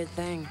it's a good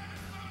thing.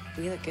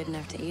 You look good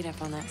enough to eat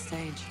up on that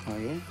stage. Oh,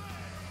 yeah?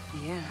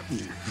 Yeah.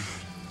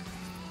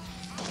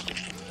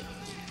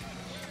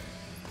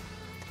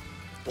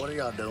 What are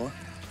y'all doing?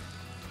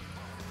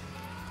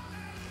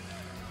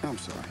 I'm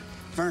sorry.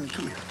 Vernon,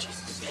 come here.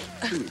 Jesus.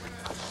 Come here.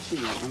 Come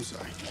here. I'm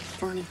sorry.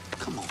 Vernon,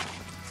 come on.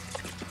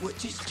 What?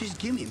 Just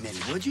give me a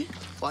minute, would you?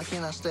 Why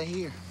can't I stay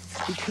here?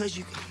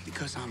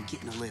 Because I'm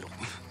getting a little.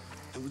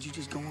 And would you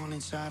just go on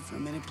inside for a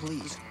minute,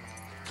 please?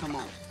 Come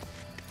on.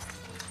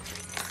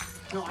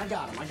 No, I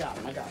got him.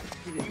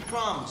 You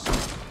promise.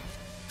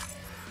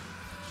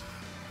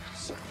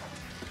 Sorry.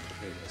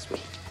 Here, let's go.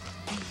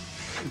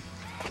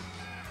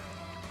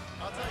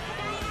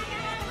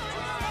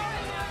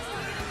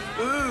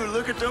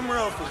 look at them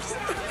ruffles.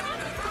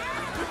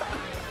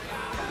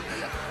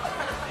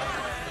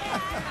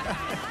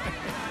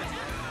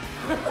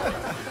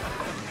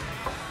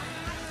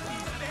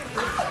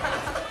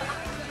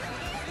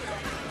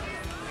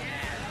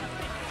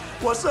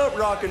 What's up,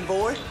 rockin'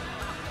 boy?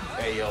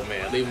 Hey, yo,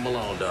 man, leave him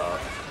alone,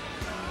 dog.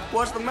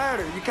 What's the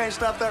matter? You can't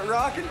stop that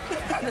rockin'?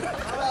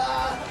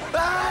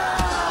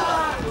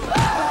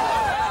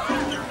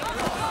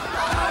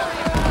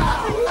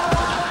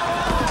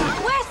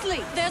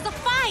 Wesley, there's a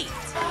fight!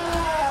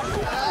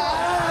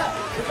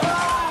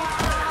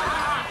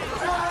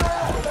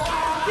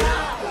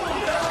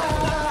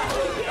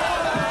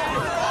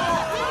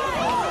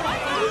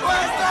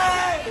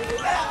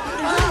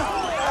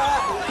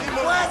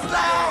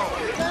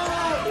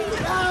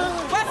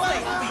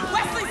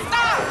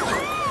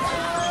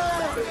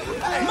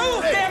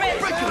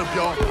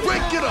 Y'all,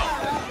 break it up!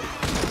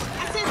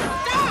 I said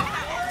stop!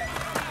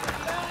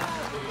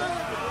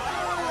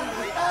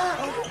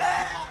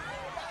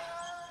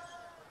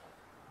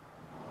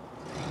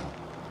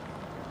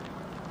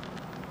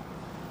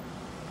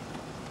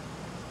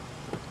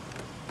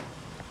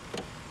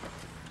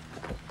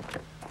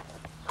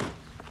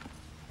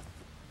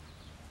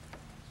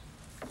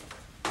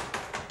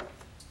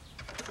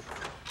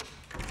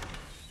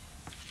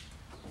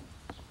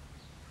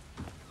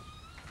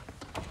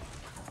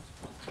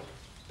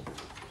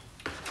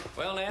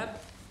 Well, Ned,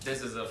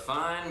 this is a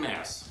fine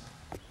mess.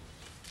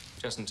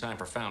 Just in time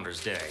for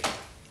Founders Day.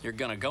 You're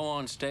gonna go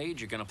on stage,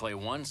 you're gonna play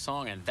one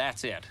song, and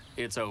that's it.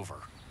 It's over.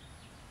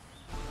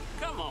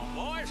 Come on,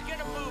 boys,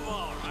 get a move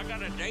on. I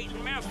got a date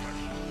in Memphis.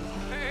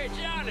 Hey,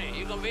 Johnny,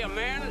 you gonna be a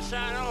man and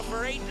sign off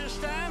for 8 this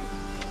time?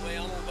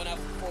 Well, I've only been out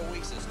for 4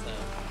 weeks this time.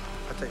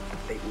 I'll take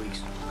 8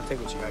 weeks. I'll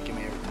take what you got. Give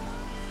me everything.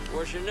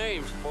 What's your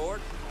name,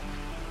 sport?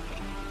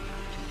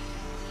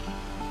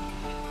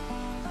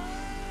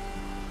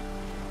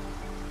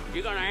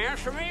 You gonna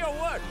answer me or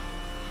what?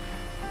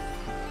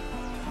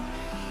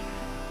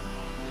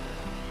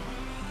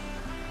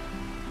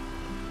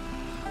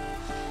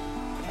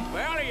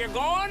 Well, are you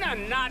going or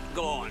not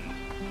going?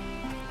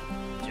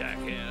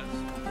 Jackass.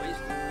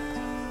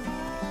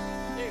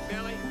 Hey,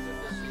 Billy. Good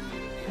to see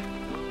you again.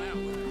 Come out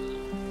with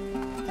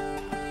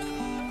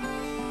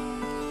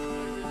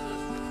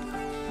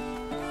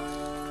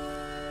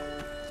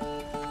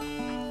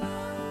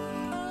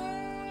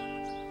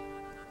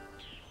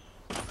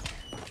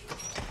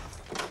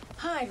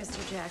Hi,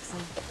 Mr. Jackson.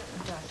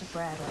 I'm Dr.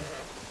 Bradley.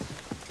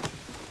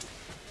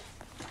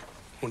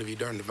 What have you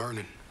done to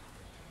Vernon?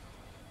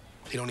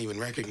 He don't even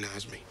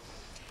recognize me.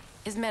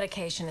 His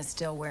medication is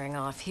still wearing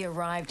off. He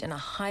arrived in a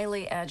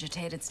highly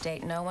agitated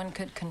state. No one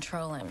could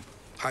control him.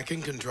 I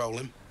can control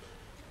him.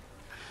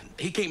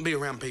 He can't be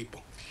around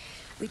people.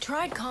 We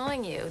tried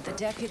calling you. The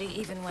deputy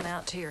even went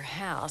out to your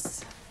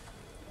house.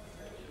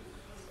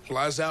 Well,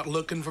 I was out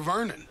looking for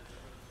Vernon.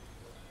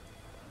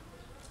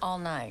 All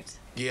night.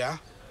 Yeah.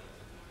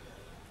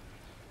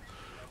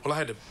 Well, I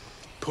had to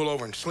pull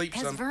over and sleep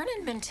Has some.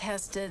 Vernon been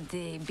tested,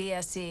 the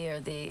BSE or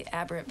the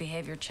aberrant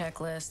behavior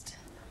checklist?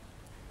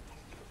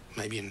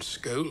 Maybe in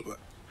school, but...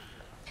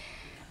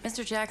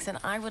 Mr. Jackson,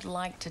 I would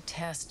like to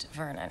test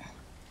Vernon.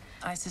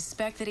 I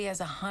suspect that he has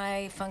a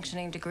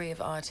high-functioning degree of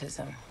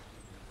autism.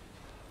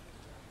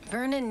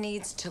 Vernon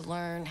needs to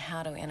learn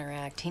how to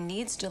interact. He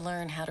needs to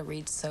learn how to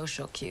read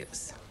social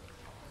cues.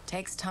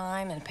 Takes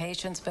time and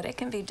patience, but it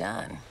can be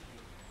done.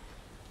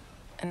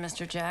 And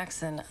Mr.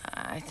 Jackson,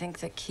 I think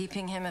that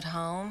keeping him at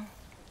home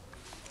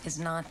is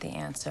not the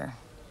answer.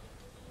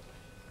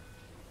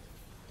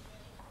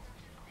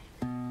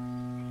 Yeah,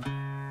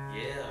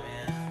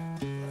 man.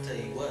 I'll tell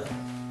you what,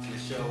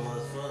 this show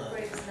was fun.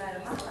 Greatest night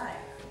of my life.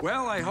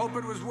 Well, I hope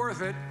it was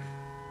worth it.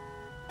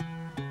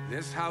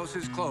 This house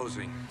is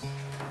closing.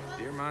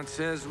 Dearmont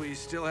says we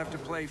still have to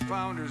play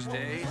Founders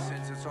Day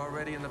since it's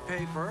already in the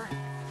paper.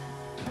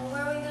 Well,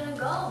 where are we gonna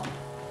go?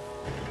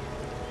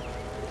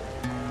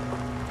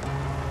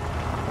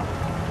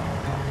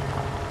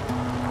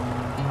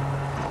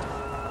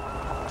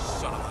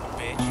 Son of a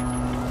bitch.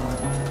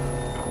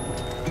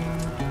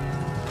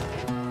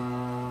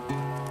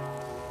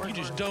 You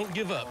just don't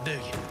give up, do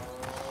you?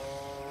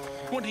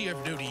 What did he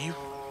ever do to you?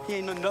 He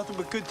ain't done nothing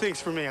but good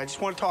things for me. I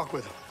just want to talk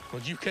with him.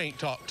 Well, you can't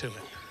talk to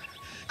him,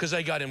 because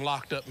they got him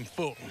locked up in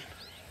Fulton.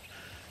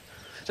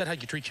 Is that how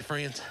you treat your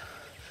friends?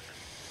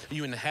 Are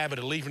you in the habit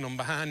of leaving them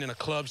behind in a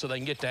club so they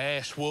can get their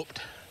ass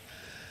whooped?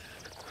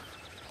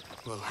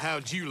 Well,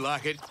 how'd you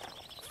like it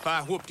if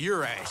I whooped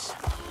your ass?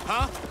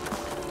 Huh?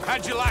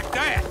 How'd you like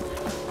that?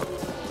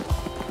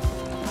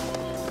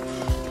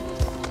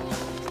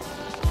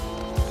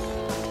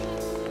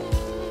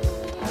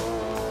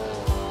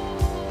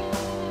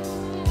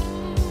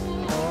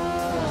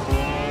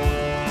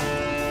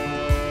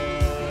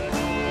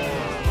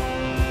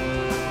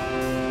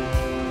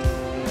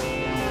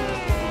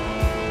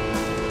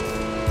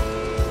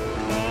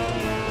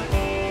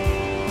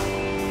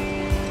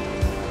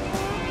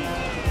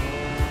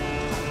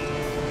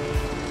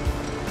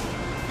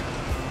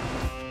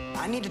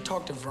 I need to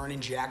talk to Vernon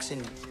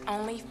Jackson.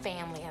 Only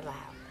family allowed.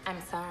 I'm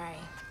sorry.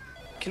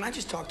 Can I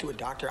just talk to a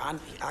doctor?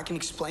 I can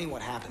explain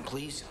what happened,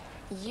 please.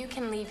 You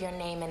can leave your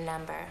name and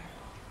number.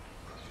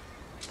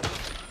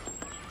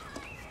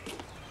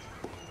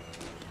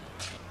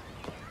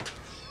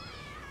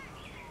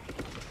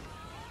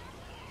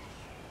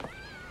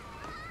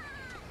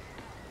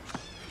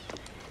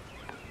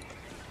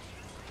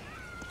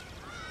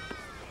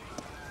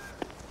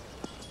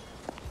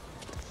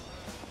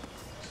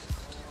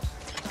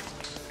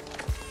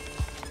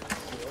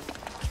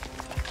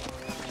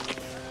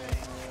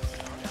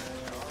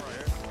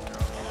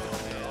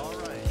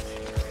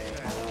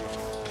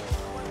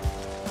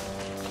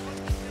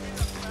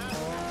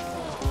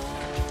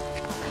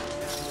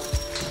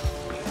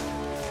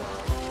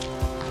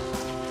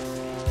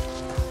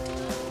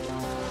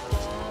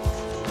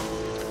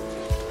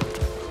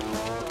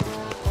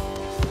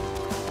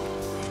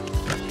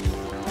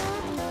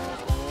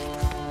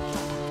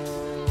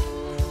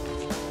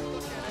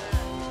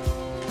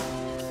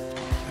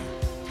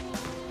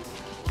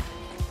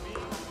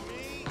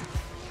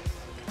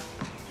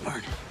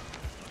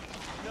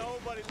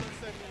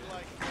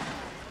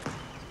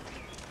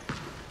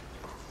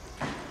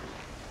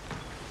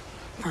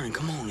 Vernon,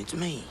 come on, it's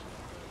me.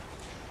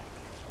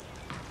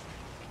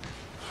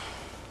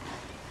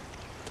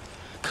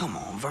 Come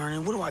on,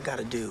 Vernon, what do I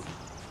gotta do?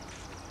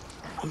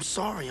 I'm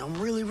sorry, I'm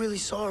really, really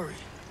sorry.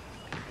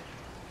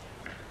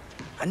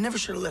 I never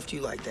should have left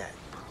you like that.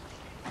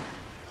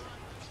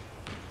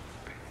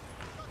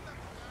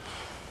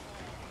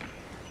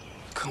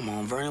 Come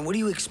on, Vernon, what do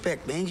you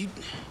expect, man?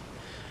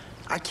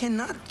 I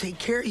cannot take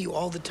care of you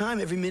all the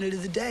time, every minute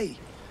of the day.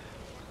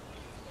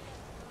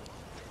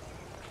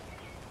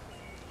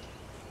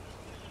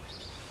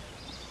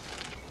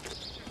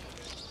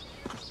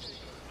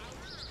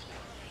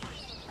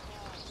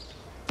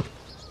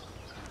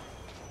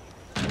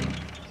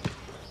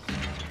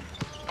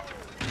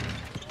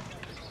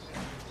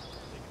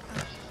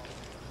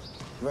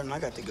 Vernon, I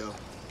got to go.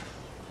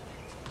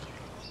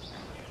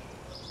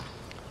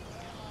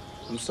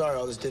 I'm sorry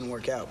all this didn't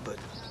work out, but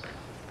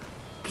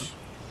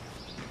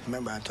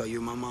remember I told you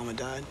my mama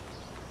died?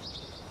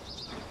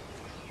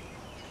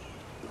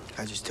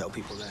 I just tell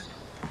people that.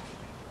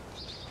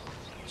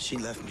 She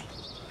left me.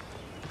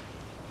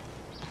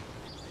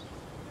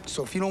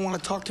 So if you don't want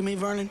to talk to me,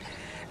 Vernon,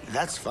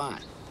 that's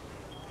fine.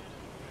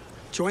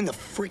 Join the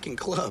freaking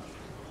club.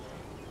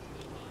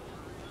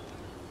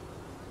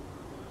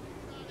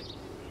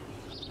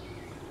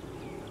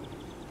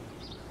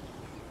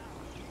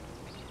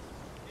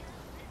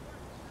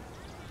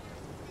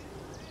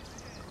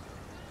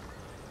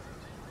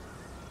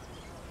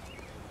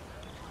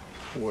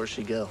 Where'd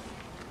she go?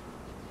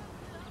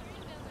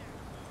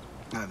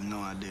 I have no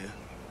idea.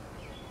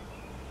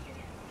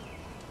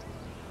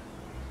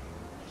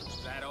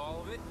 Is that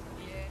all of it?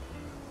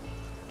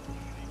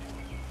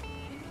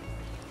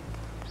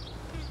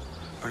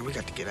 All right, we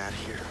got to get out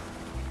of here.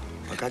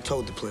 Look, I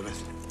told the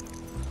Plymouth.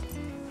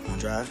 Wanna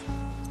drive?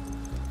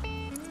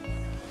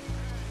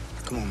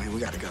 Come on, man, we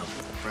gotta go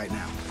right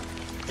now.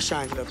 It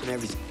shines it up and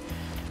everything.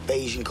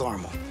 Beige and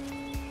caramel.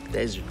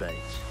 Desert beige.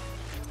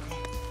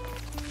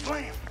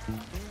 Blam!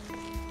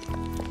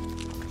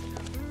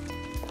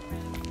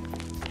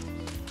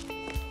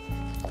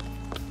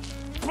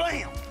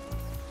 Blam!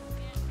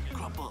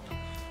 Crump up.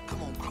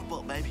 Come on, crump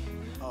up, baby.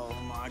 Oh,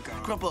 my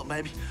God. Crump up,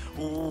 baby.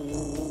 Ooh.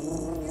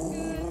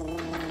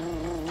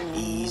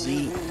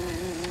 Easy.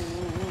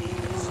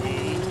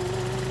 Easy.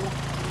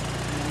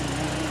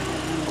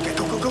 Okay,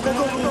 go, go, go, go, go,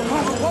 go, go,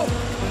 go, go, go.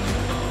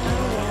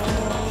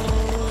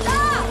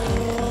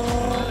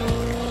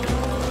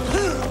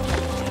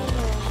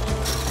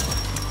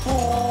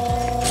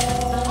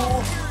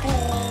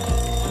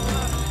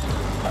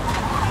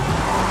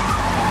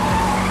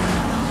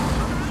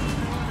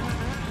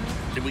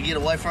 Did we get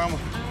away from her?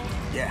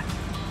 Yeah.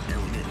 Yeah,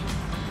 we did.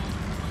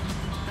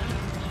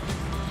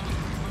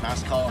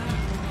 Nice car.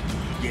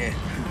 Yeah.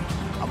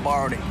 I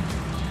borrowed it.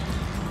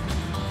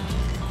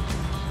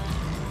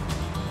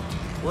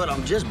 What?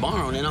 I'm just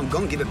borrowing it. I'm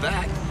gonna give it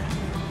back.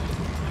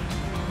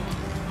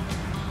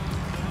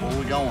 Where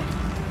we going?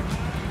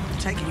 I'm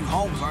taking you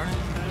home, Vernon.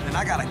 And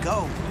I gotta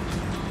go.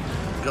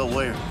 Go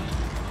where?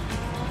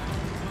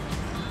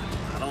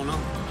 I don't know.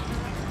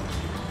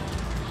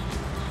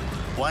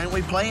 Why ain't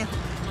we playing?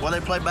 Why they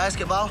play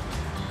basketball?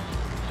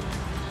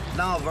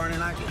 No, Vernon,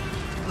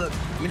 look,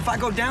 I mean, if I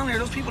go down there,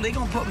 those people, they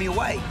gonna put me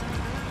away.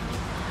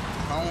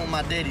 I don't want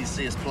my daddy to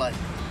see us play.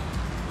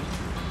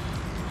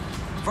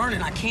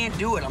 Vernon, I can't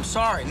do it. I'm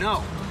sorry,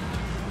 no.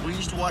 We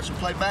used to watch them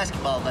play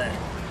basketball there.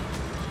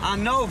 I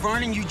know,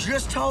 Vernon, you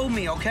just told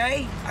me,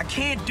 okay? I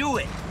can't do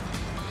it.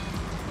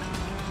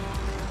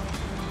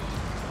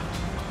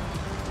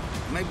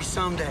 Maybe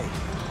someday.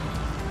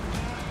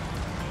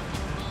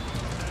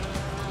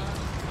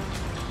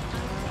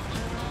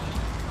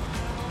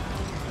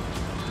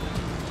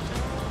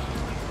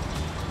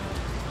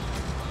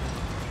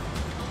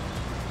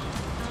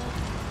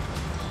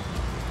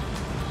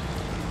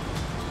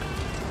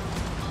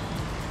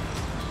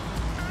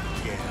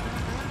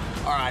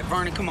 All right,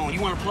 Vernon, come on. You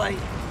want to play?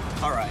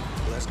 All right,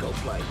 let's go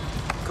play.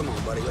 Come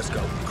on, buddy, let's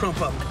go. Crump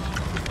up.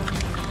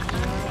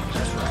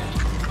 That's right.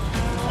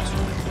 That's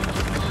right.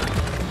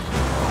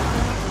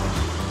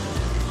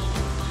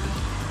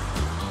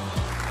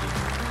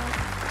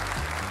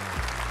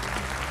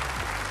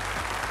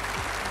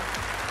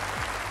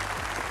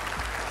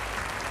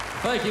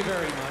 Thank you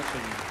very much,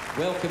 and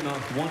welcome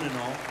one and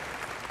all.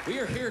 We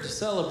are here to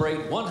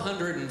celebrate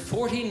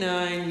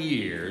 149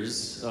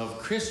 years of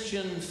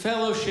Christian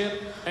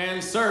fellowship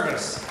and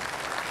service.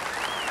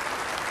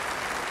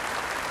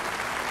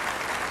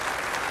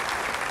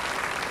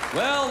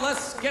 Well,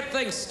 let's get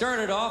things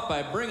started off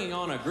by bringing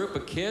on a group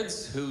of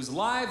kids whose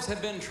lives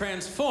have been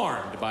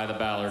transformed by the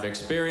Ballard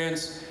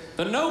experience,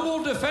 the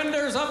Noble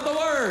Defenders of the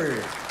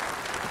Word.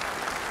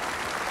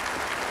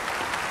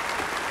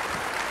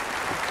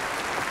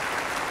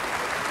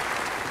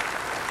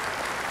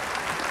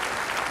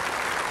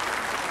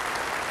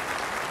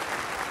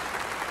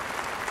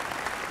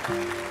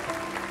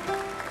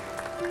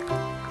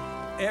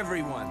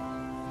 Everyone,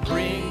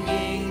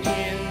 bringing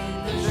in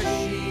the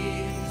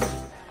sheaves.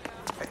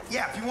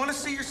 Yeah, if you want to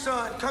see your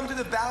son, come to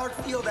the Ballard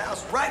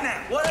Fieldhouse right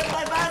now. What is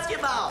my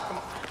basketball? Come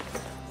on.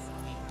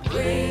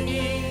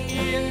 Bringing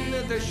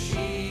in the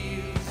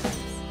sheaves,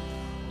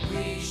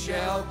 we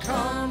shall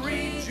come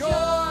rejoicing.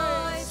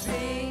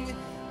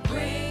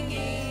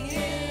 Bringing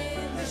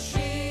in the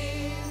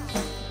sheaves,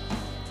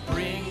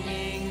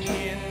 bringing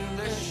in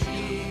the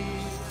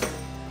sheaves,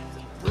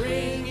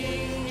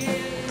 bringing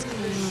in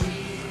the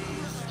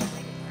sheaves.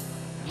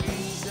 We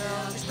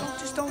shall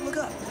Just don't look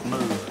up. Move.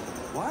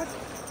 What?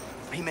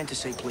 He meant to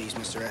say please,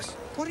 Mr. S.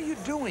 What are you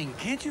doing?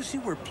 Can't you see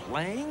we're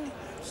playing?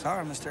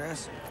 Sorry, Mr.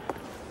 S.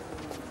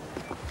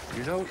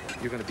 You know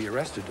you're going to be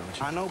arrested, don't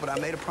you? I know, but I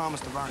made a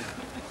promise to Vernon.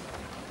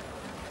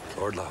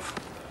 Lord love.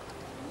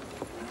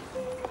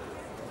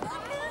 You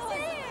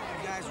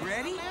guys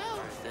ready?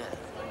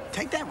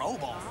 Take that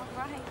robe off. All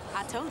right.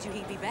 I told you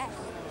he'd be back.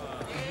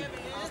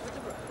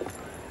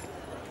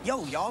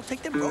 Yo, y'all,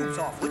 take them robes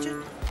off, would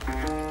you?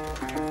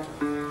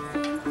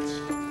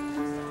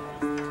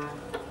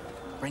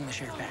 Bring the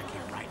sheriff back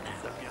here right now.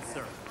 Yes,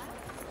 sir.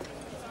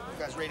 You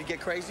guys ready to get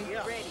crazy?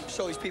 Yeah. Ready.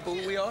 Show these people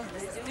who we are?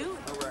 Let's do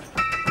it. All right.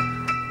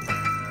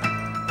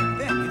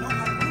 Ben, you know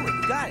how to do it.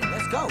 You got it.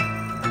 Let's go.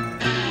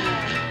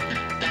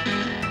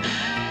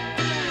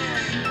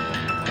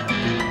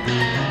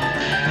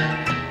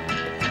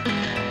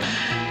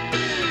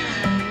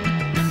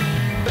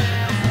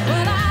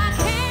 But I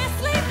can't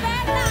sleep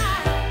at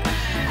night.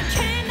 I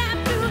can't nap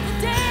through the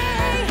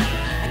day.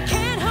 I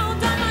can't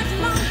hold on much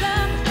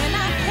longer, and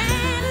I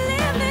can't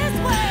live this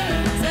way.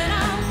 Said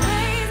I'm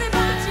crazy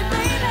about you,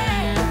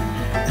 baby,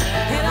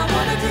 and I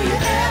wonder, do you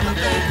ever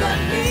think of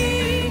me?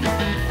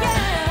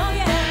 Yeah, oh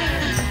yeah.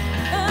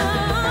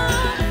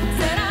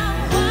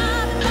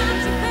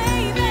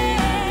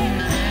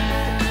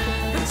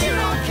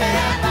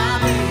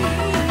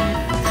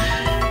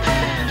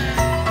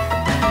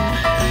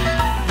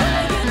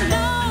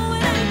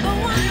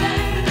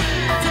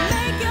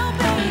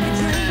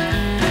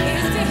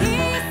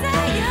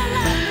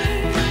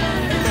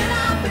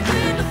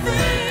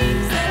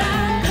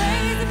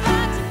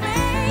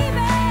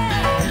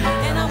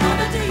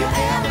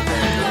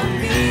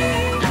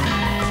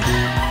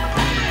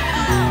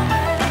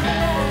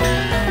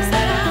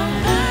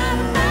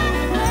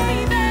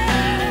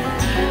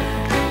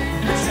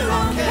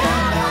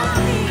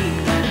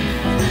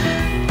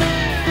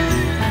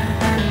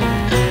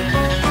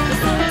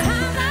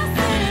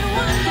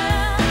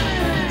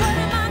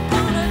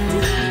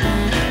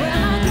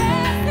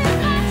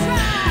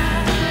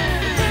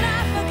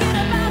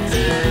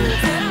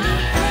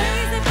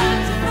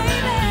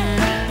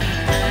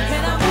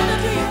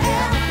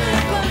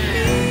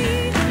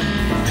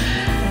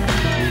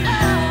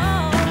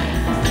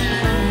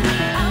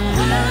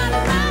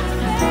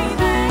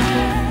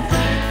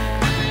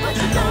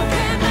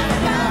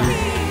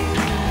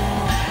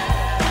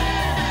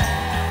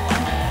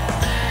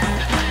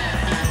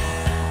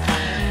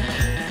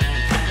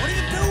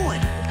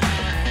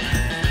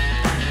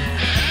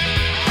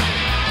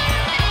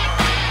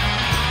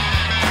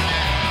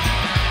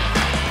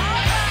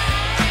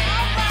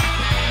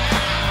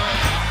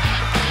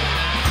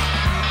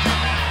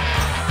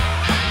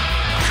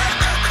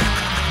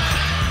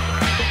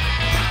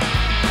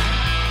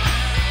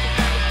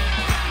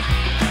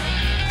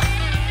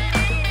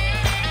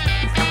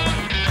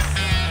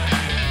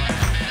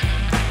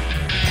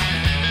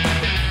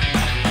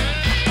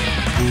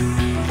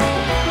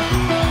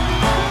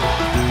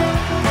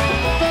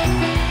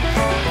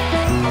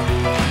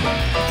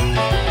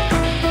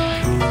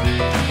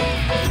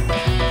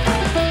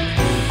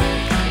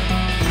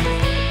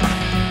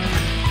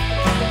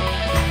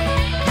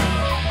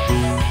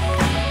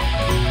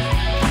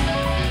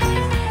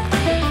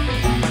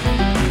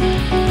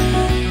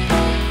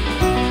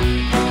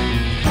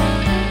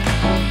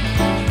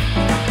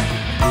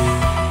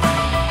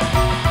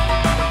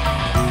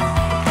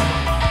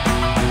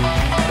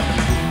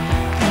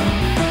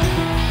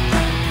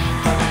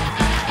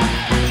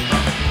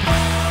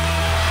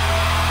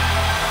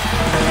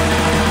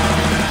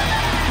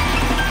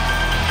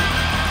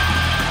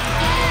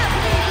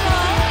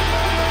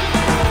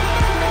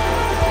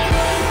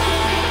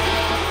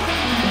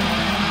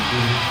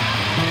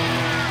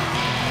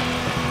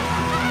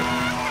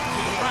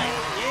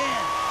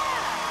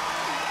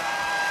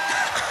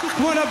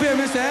 Come on up here,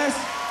 Mr. S.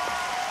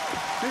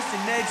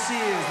 Mr. Ned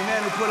Sears, the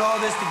man who put all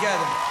this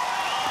together.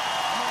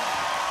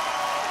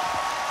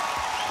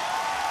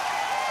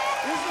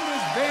 Isn't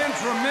this band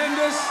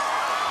tremendous?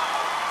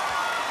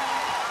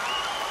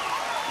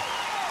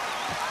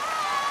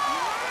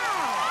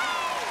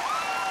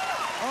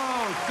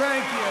 Oh,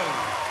 thank you.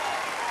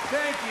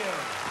 Thank you.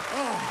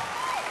 Oh.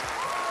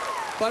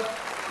 But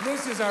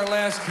this is our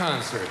last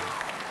concert.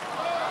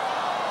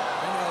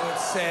 I know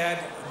it's sad.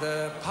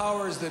 The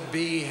powers that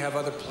be have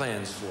other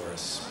plans for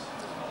us.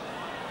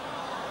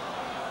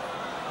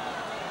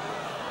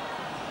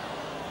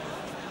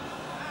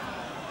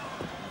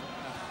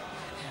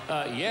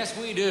 Yes,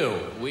 we do.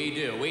 We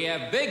do. We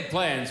have big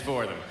plans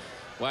for them.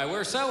 Why,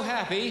 we're so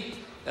happy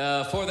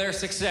for their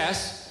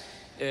success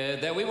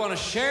that we want to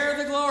share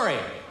the glory.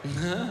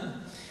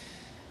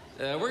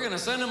 We're going to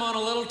send them on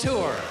a little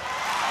tour.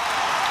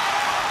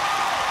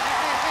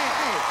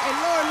 Hey,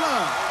 Lord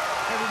Love.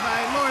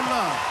 Everybody, Lord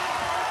Love.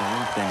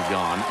 Been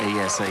gone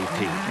ASAP.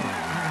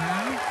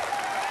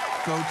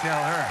 Go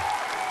tell her.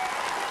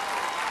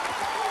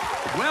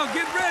 Well,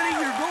 get ready.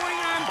 You're going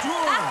on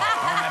tour.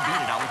 All right,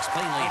 beat it. I'll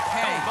explain later.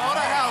 Hey,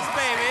 Motor house,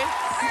 baby.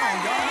 Come on,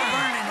 y'all.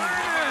 Burning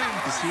here.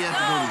 Does he have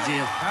to go to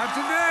jail? Not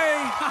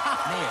today.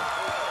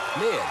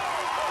 Ned.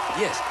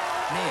 Yes,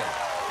 Ned.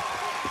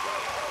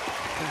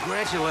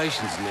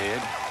 Congratulations,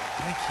 Ned.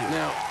 Thank you.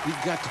 Now,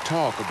 we've got to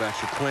talk about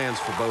your plans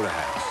for Boda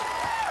House.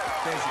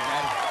 There's your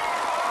daddy.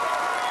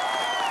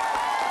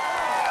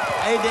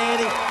 Hey,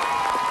 Daddy.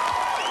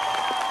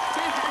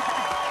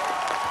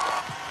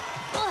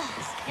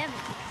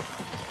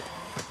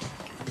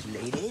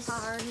 Ladies.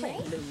 Hardly.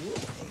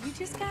 You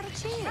just got a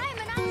chance.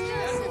 Raymond, I'm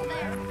just sitting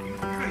there. You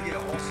gonna get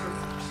an ulcer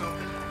or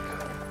something?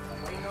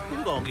 Who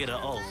gonna get an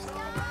ulcer?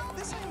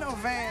 This ain't no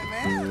van,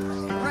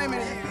 man.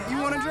 Raymond, you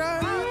want to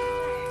drive?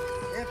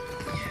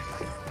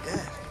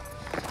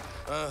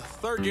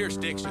 Third gear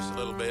sticks just a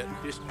little bit.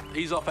 Just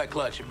ease off that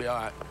clutch, you'll be all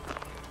right.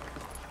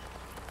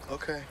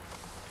 Okay.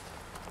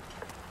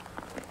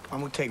 I'm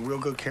gonna take real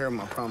good care of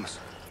him, I promise.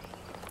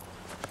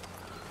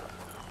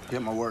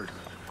 Get my word.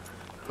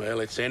 Well,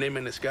 it's in him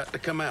and it's got to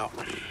come out.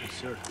 Yes,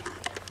 sir.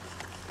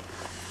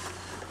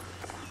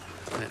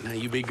 Now,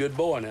 you be a good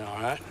boy now,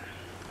 all right?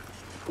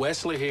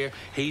 Wesley here,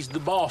 he's the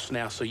boss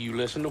now, so you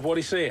listen to what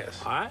he says,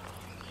 all right?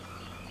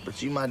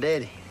 But you my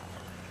daddy.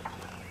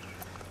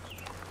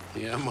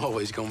 Yeah, I'm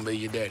always gonna be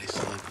your daddy,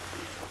 son.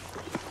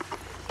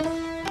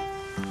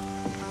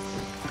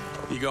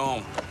 You go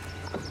on.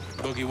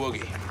 Boogie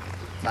woogie.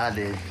 Bye,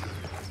 Daddy.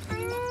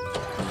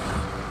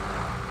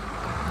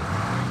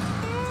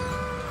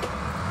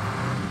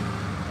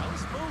 That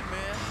was smooth,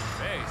 man.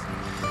 Thanks.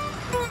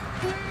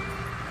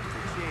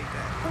 Appreciate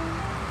that.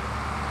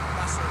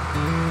 Bye, sir.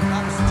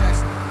 Bye, Mr.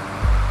 Jackson.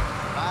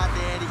 Bye,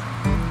 Daddy.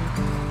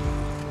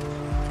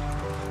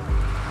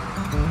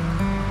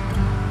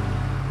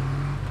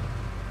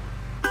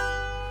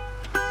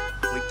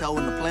 We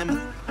towing the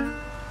Plymouth?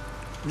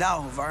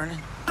 No, Vernon.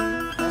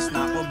 That's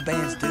not what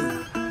bands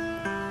do.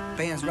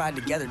 Bands ride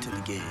together to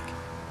the gig.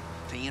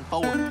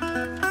 10-4.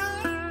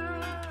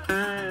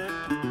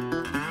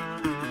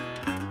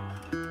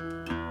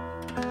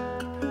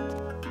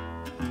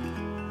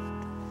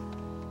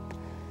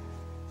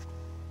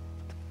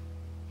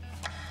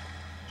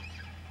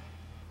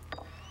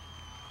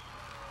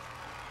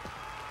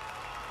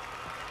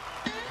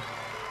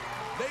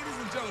 Ladies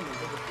and gentlemen,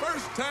 for the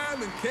first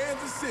time in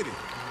Kansas City,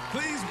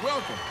 please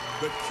welcome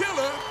the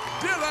Killer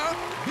Diller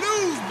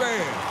Blues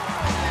Band.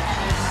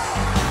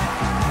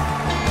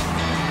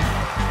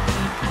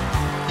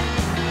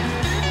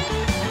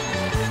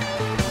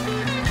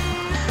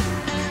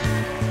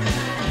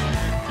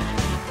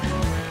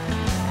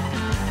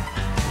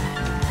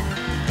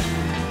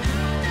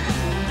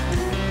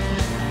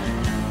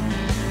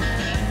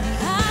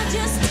 I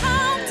just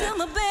talked to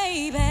my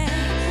baby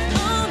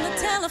on the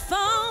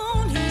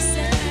telephone. He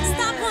said,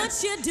 stop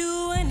what you're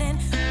doing and